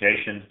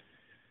education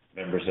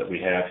members that we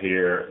have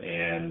here.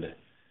 And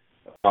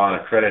upon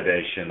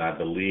accreditation, I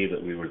believe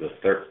that we were the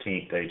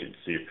 13th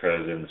agency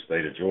accredited in the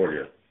state of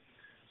Georgia.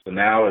 So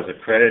now as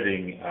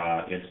accrediting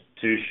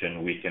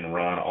institution, we can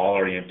run all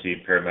our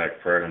EMT paramedic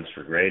programs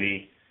for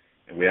Grady,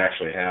 and we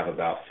actually have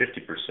about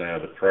 50%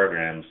 of the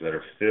programs that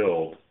are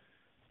filled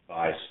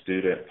by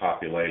student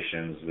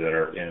populations that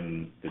are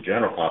in the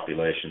general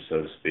population,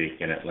 so to speak,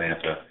 in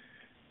Atlanta,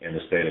 in the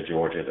state of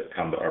Georgia, that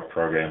come to our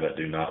program that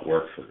do not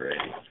work for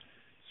Grady.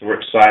 So we're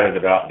excited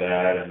about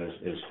that, and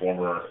as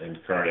former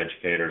and current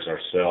educators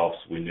ourselves,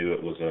 we knew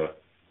it was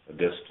a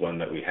discipline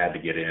that we had to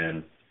get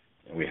in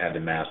and we had to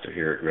master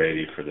here at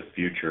Grady for the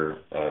future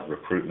of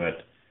recruitment,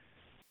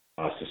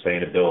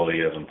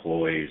 sustainability of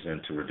employees,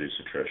 and to reduce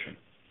attrition.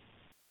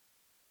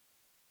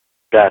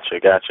 Gotcha.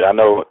 I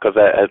know, because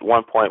at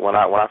one point when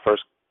I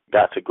first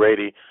got to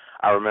Grady,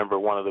 I remember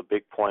one of the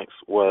big points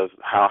was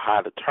how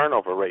high the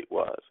turnover rate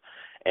was,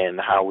 and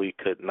how we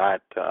could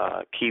not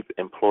keep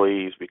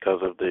employees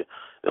because of the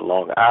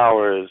long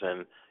hours.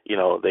 And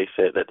they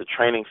said that the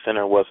training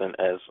center wasn't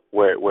as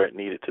where it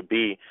needed to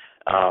be,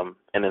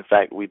 and in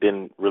fact we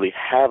didn't really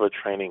have a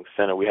training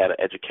center. We had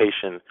an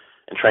education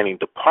and training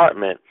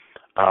department,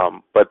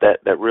 but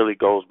that really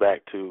goes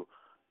back to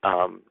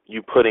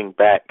you putting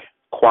back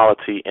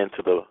quality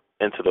into the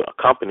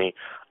company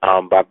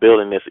by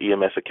building this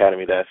EMS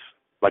academy that's,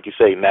 like you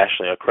say,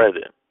 nationally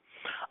accredited.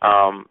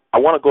 I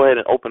want to go ahead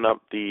and open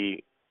up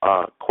the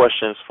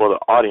questions for the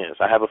audience.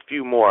 I have a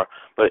few more,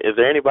 but is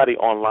there anybody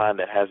online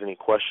that has any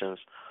questions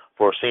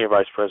for Senior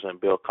Vice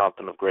President Bill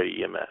Compton of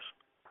Grady EMS?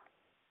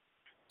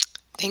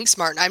 Thanks,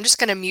 Martin. I'm just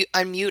going to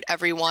unmute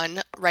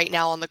everyone right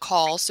now on the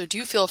call, so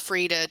do feel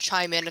free to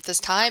chime in at this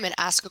time and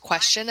ask a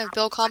question of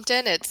Bill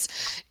Compton.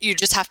 You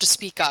just have to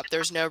speak up.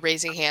 There's no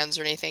raising hands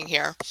or anything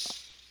here.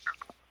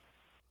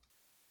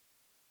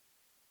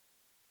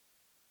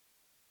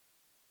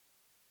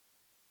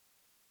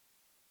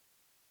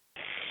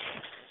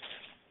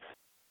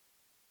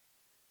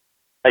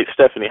 Hey,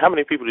 Stephanie, how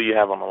many people do you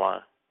have on the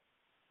line?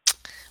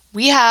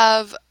 We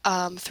have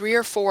 3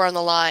 or 4 on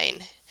the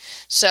line.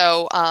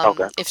 So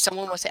okay. If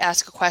someone wants to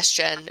ask a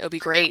question, it would be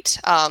great.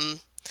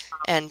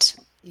 And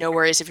no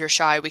worries if you're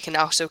shy. We can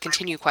also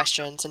continue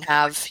questions and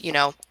have,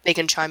 they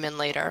can chime in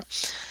later.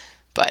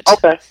 But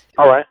okay,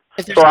 all right.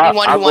 If there's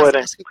anyone who wants to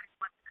ask a question.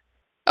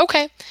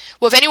 Okay.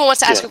 Well, if anyone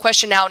wants to ask a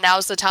question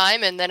now's the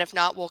time. And then if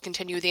not, we'll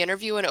continue the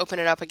interview and open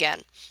it up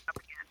again.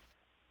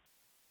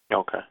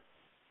 Okay.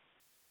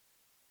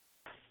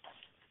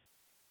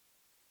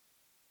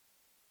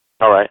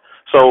 All right.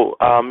 So,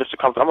 Mr.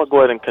 Compton, I'm going to go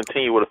ahead and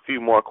continue with a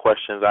few more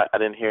questions. I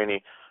didn't hear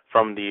any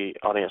from the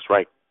audience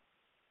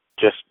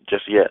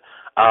just yet.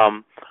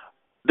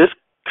 This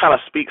kind of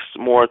speaks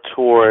more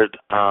toward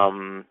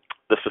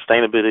the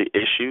sustainability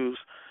issues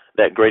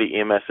that Grady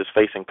EMS is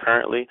facing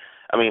currently.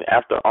 I mean,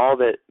 after all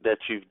that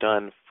you've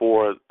done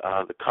for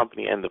the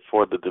company and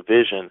for the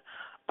division,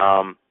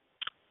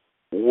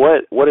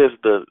 what is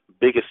the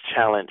biggest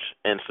challenge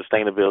in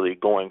sustainability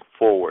going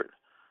forward?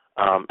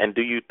 And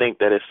do you think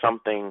that is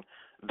something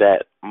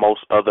that most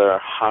other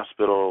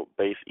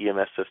hospital-based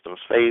EMS systems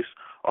face,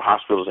 or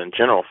hospitals in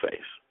general face?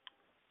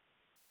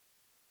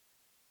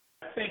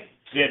 I think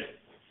that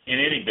in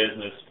any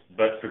business,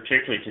 but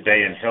particularly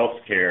today in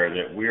healthcare,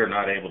 that we are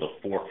not able to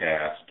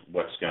forecast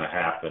what's going to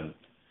happen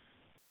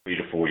 3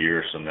 to 4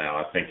 years from now.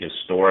 I think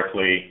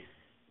historically,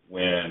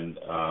 when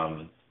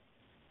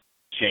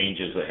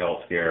changes of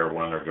healthcare,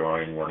 when they're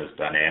growing, weren't as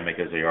dynamic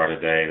as they are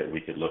today, that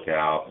we could look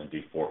out and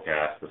do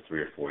forecasts for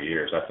 3 or 4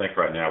 years. I think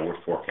right now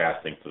we're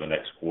forecasting for the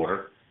next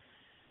quarter,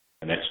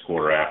 the next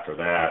quarter after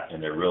that,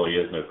 and there really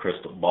is no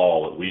crystal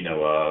ball that we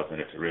know of,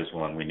 and if there is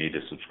one, we need to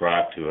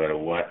subscribe to it, of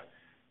what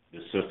the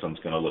system's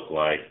going to look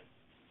like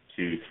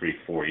 2, 3,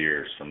 4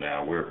 years from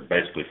now. We're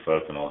basically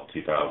focusing on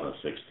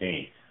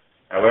 2016.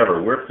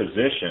 However, we're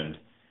positioned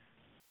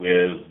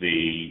with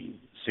the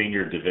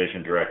senior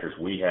division directors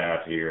we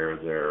have here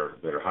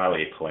that are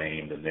highly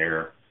acclaimed in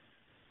their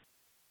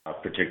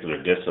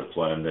particular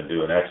discipline and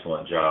do an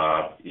excellent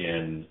job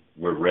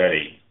we're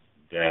ready,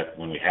 that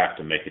when we have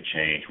to make a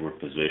change, we're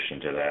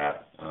positioned to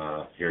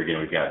that. Here again,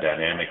 we've got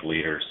dynamic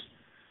leaders,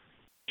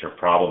 which are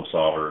problem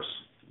solvers,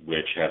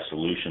 which have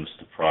solutions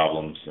to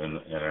problems and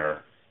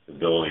our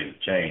ability to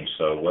change.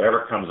 So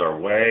whatever comes our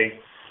way,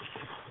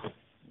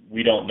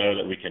 we don't know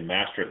that we can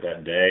master it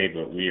that day,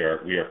 but we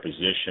are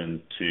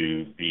positioned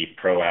to be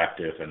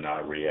proactive and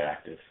not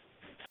reactive.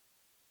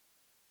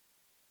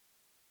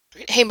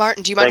 Hey,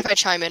 Martin, do you mind if I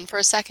chime in for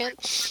a second?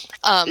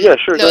 Yeah,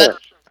 sure. No, Go ahead.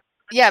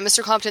 yeah,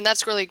 Mr. Compton,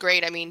 that's really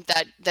great. I mean,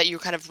 that you're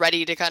kind of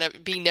ready to kind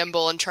of be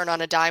nimble and turn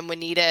on a dime when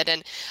needed.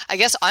 And I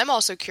guess I'm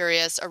also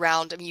curious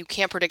around, I mean, you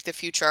can't predict the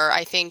future.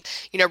 I think,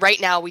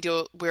 right now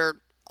we're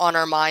on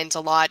our minds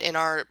a lot in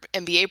our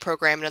MBA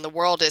program and in the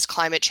world is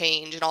climate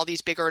change and all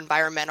these bigger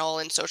environmental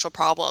and social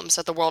problems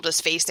that the world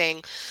is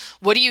facing.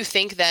 What do you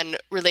think then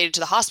related to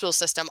the hospital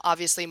system?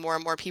 Obviously, more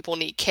and more people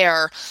need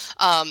care.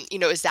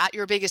 Is that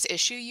your biggest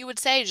issue, you would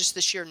say, just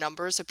the sheer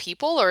numbers of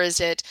people, or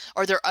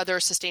are there other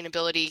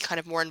sustainability, kind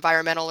of more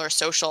environmental or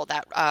social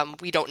that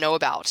we don't know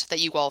about that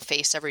you all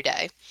face every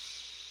day?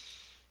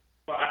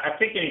 Well, I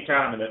think any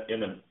time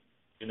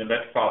in the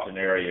metropolitan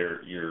area,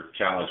 you're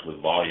challenged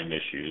with volume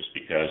issues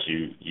because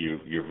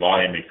your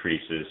volume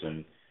increases.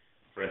 And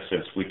for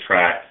instance, we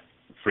track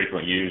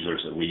frequent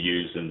users that we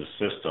use in the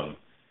system,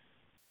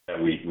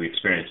 that we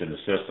experience in the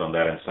system,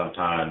 that and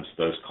sometimes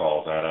those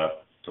calls add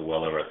up to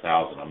well over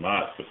 1,000 a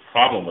month. The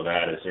problem with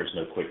that is there's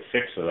no quick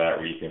fix of that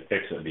where you can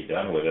fix it and be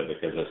done with it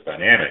because it's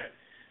dynamic.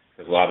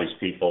 Because a lot of these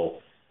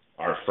people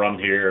are from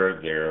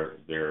here,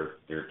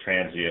 they're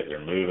transient,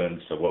 they're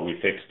moving. So what we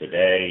fix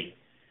today,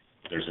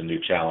 there's a new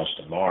challenge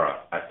tomorrow.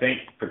 I think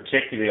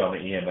particularly on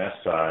the EMS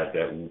side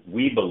that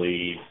we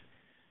believe,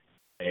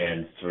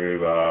 and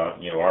through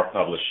our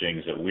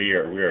publishings, that we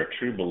are a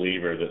true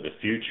believer that the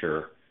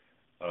future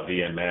of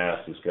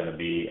EMS is going to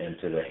be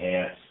into the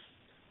enhanced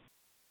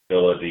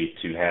ability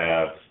to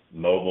have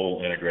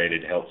mobile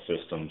integrated health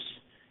systems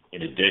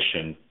in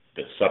addition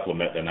that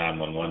supplement the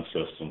 911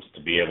 systems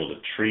to be able to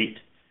treat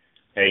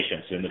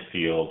patients in the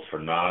field for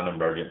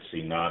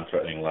non-emergency,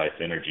 non-threatening life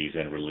energies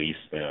and release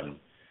them.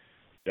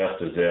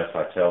 Just as if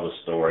I tell the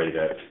story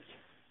that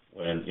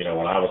when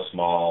I was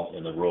small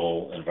in the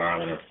rural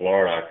environment in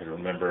Florida, I could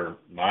remember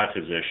my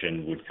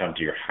physician would come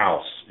to your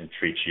house and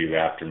treat you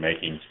after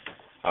making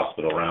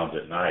hospital rounds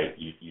at night.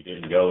 You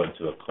didn't go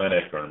into a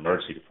clinic or an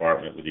emergency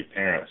department with your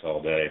parents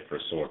all day for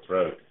a sore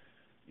throat.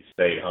 You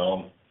stayed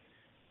home,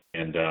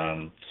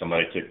 and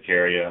somebody took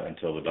care of you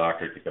until the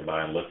doctor could come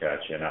by and look at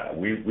you. And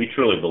we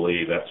truly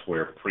believe that's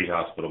where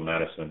pre-hospital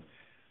medicine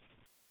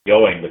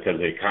going, because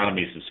the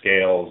economies of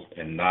scales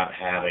and not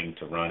having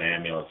to run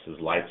ambulances,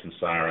 lights and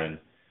siren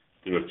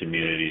through a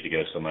community to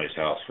go to somebody's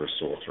house for a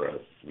sore throat.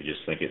 We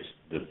just think it's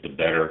the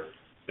better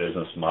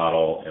business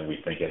model, and we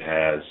think it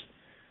has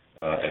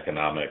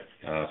economic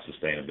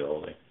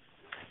sustainability.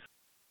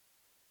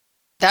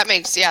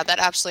 That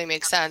absolutely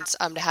makes sense.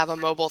 To have a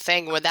mobile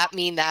thing. Would that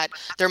mean that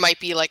there might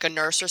be like a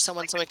nurse or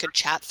someone could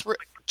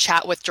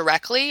chat with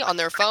directly on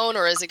their phone,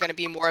 or is it going to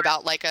be more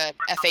about like a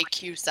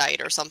FAQ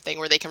site or something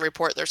where they can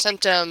report their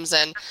symptoms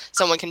and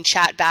someone can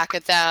chat back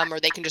at them, or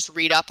they can just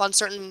read up on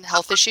certain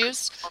health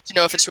issues to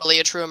know if it's really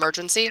a true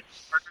emergency?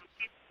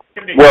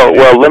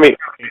 Well, let me.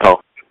 Oh,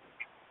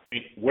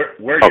 where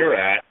you're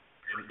at,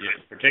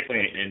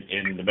 particularly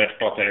in the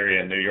metropolitan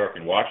area in New York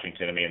and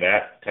Washington, I mean,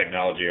 that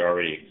technology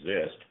already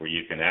exists where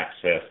you can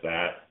access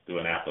that through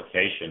an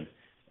application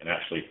and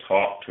actually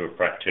talk to a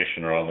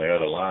practitioner on the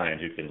other line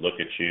who can look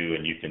at you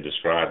and you can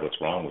describe what's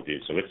wrong with you.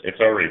 So it's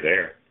already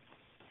there.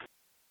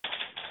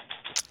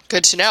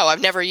 Good to know.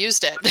 I've never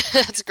used it.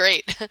 That's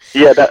great.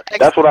 Yeah,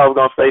 that's what I was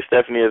going to say,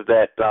 Stephanie, is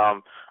that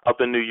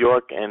up in New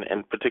York and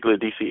particularly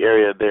D.C.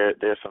 area,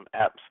 there's some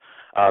apps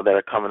that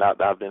are coming out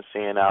that I've been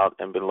seeing out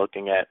and been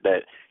looking at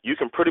that you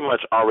can pretty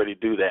much already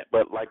do that.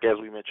 But like as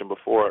we mentioned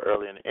before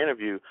earlier in the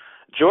interview,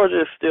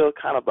 Georgia is still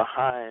kind of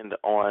behind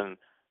on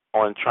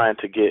trying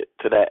to get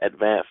to that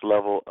advanced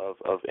level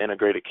of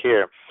integrated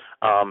care.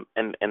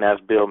 And as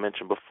Bill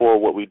mentioned before,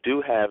 what we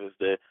do have is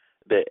the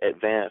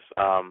advanced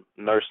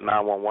nurse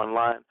 911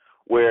 line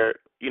where,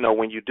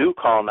 when you do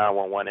call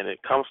 911 and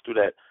it comes through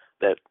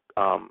that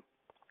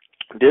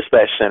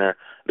dispatch center,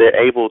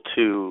 they're able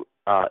to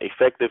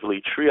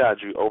effectively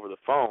triage you over the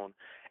phone.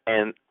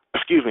 And,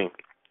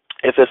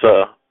 if it's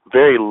a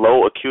very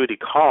low acuity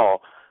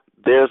call,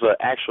 there's an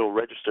actual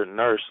registered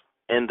nurse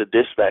in the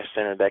dispatch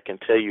center that can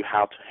tell you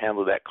how to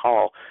handle that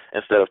call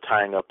instead of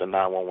tying up the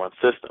 911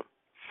 system.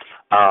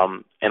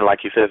 And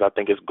like you said, I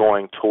think it's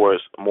going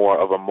towards more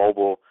of a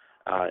mobile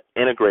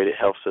integrated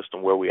health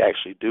system where we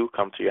actually do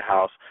come to your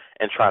house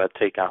and try to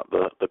take out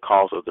the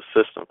cause of the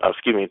system.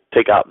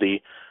 Take out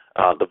the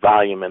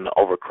volume and the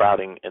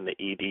overcrowding in the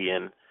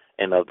ED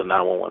and of the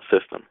 911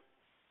 system.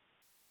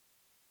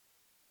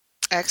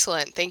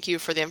 Excellent. Thank you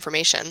for the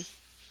information.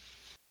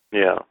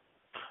 Yeah.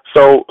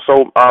 So,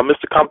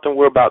 Mr. Compton,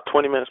 we're about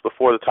 20 minutes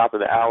before the top of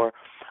the hour.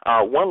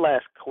 One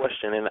last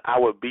question, and I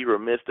would be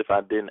remiss if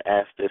I didn't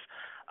ask this.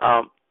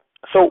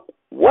 So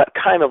what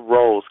kind of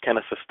roles can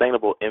a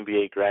sustainable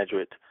MBA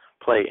graduate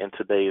play in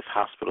today's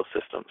hospital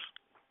systems?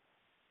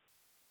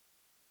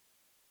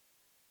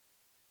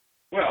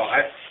 Well,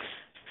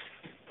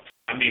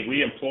 I mean,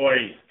 we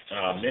employ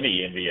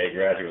many MBA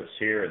graduates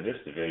here in this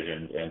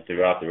division and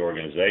throughout the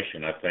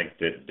organization. I think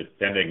that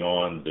depending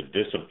on the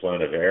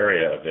discipline of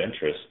area of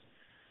interest,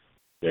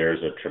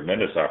 there's a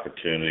tremendous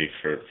opportunity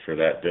for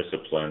that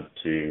discipline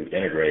to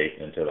integrate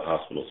into the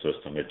hospital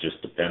system. It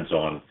just depends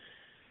on,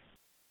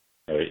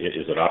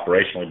 is it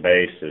operationally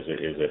based, is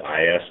it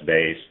IS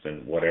based,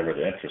 and whatever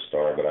the interests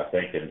are. But I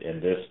think in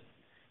this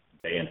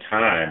day and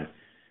time,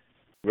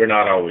 we're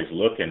not always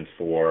looking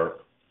for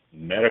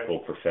medical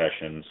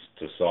professions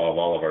to solve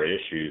all of our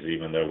issues,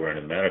 even though we're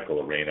in a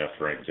medical arena.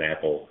 For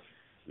example,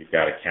 we've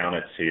got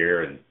accountants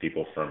here and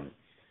people from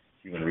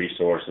human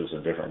resources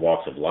and different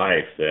walks of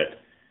life that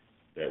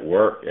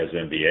work as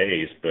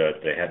MBAs,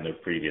 but they had no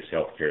previous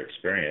healthcare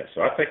experience.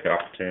 So I think the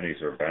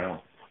opportunities are abound.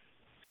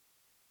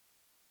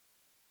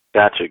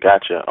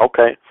 Gotcha.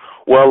 Okay.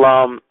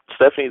 Well,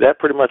 Stephanie, that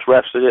pretty much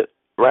wraps it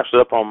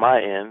up on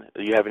my end.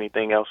 Do you have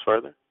anything else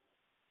further?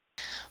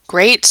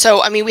 Great.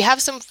 So, I mean, we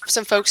have some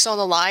folks on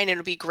the line, and it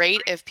would be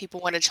great if people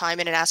want to chime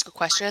in and ask a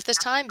question at this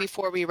time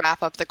before we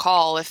wrap up the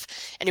call.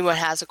 If anyone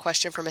has a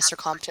question for Mr.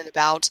 Compton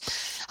about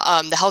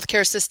the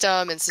healthcare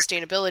system and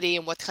sustainability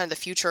and what kind of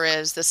the future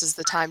is, this is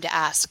the time to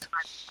ask.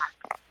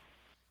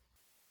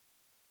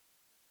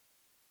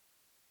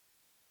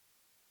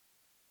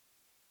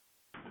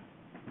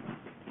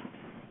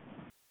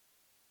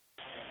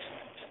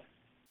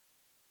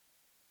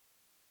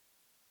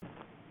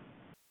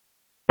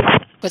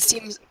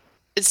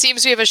 It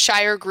seems we have a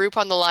shyer group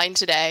on the line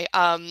today.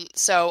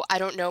 So I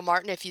don't know,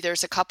 Martin, if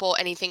there's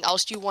anything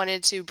else you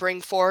wanted to bring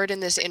forward in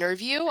this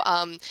interview.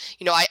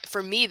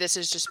 For me, this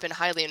has just been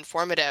highly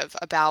informative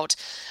about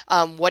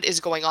what is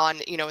going on,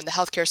 in the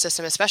healthcare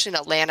system, especially in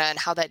Atlanta, and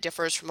how that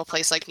differs from a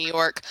place like New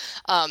York.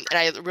 And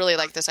I really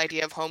like this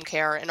idea of home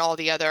care and all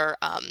the other,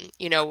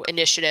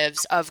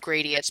 initiatives of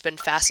Grady. It's been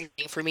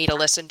fascinating for me to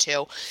listen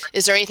to.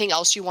 Is there anything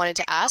else you wanted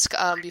to ask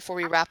before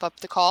we wrap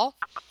up the call?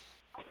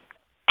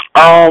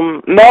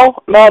 No,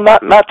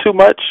 not too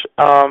much.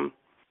 I'm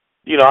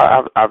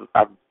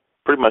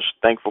pretty much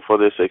thankful for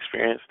this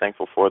experience.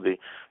 Thankful for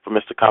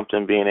Mr.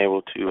 Compton being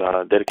able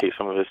to dedicate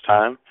some of his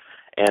time,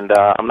 and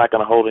I'm not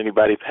going to hold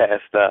anybody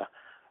past the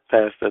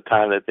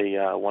time that they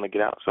want to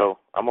get out. So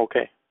I'm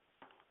okay.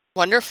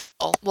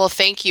 Wonderful. Well,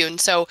 thank you.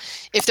 And so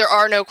if there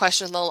are no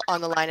questions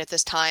on the line at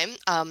this time,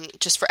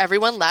 just for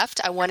everyone left,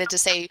 I wanted to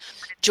say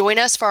join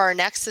us for our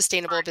next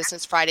Sustainable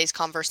Business Fridays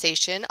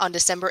conversation on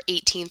December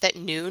 18th at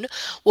noon.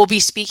 We'll be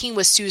speaking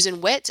with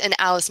Susan Witt and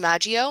Alice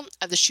Maggio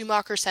of the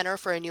Schumacher Center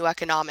for a New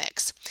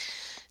Economics.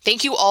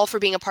 Thank you all for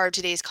being a part of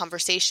today's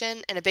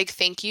conversation, and a big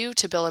thank you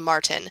to Bill and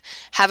Martin.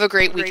 Have a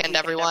great weekend,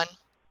 everyone.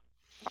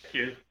 Thank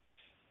you.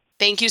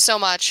 Thank you so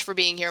much for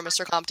being here,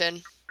 Mr.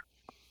 Compton.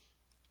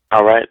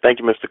 All right. Thank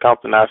you, Mr.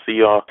 Compton. I'll see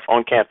you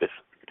on campus.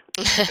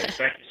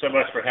 Thank you so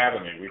much for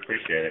having me. We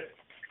appreciate it.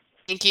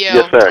 Thank you.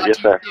 Yes, sir. Yes,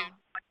 sir.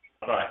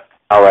 Bye-bye.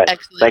 All right.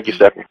 Excellent. Thank you,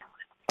 Stephanie.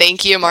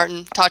 Thank you,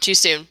 Martin. Talk to you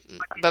soon.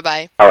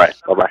 Bye-bye. All right.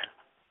 Bye-bye.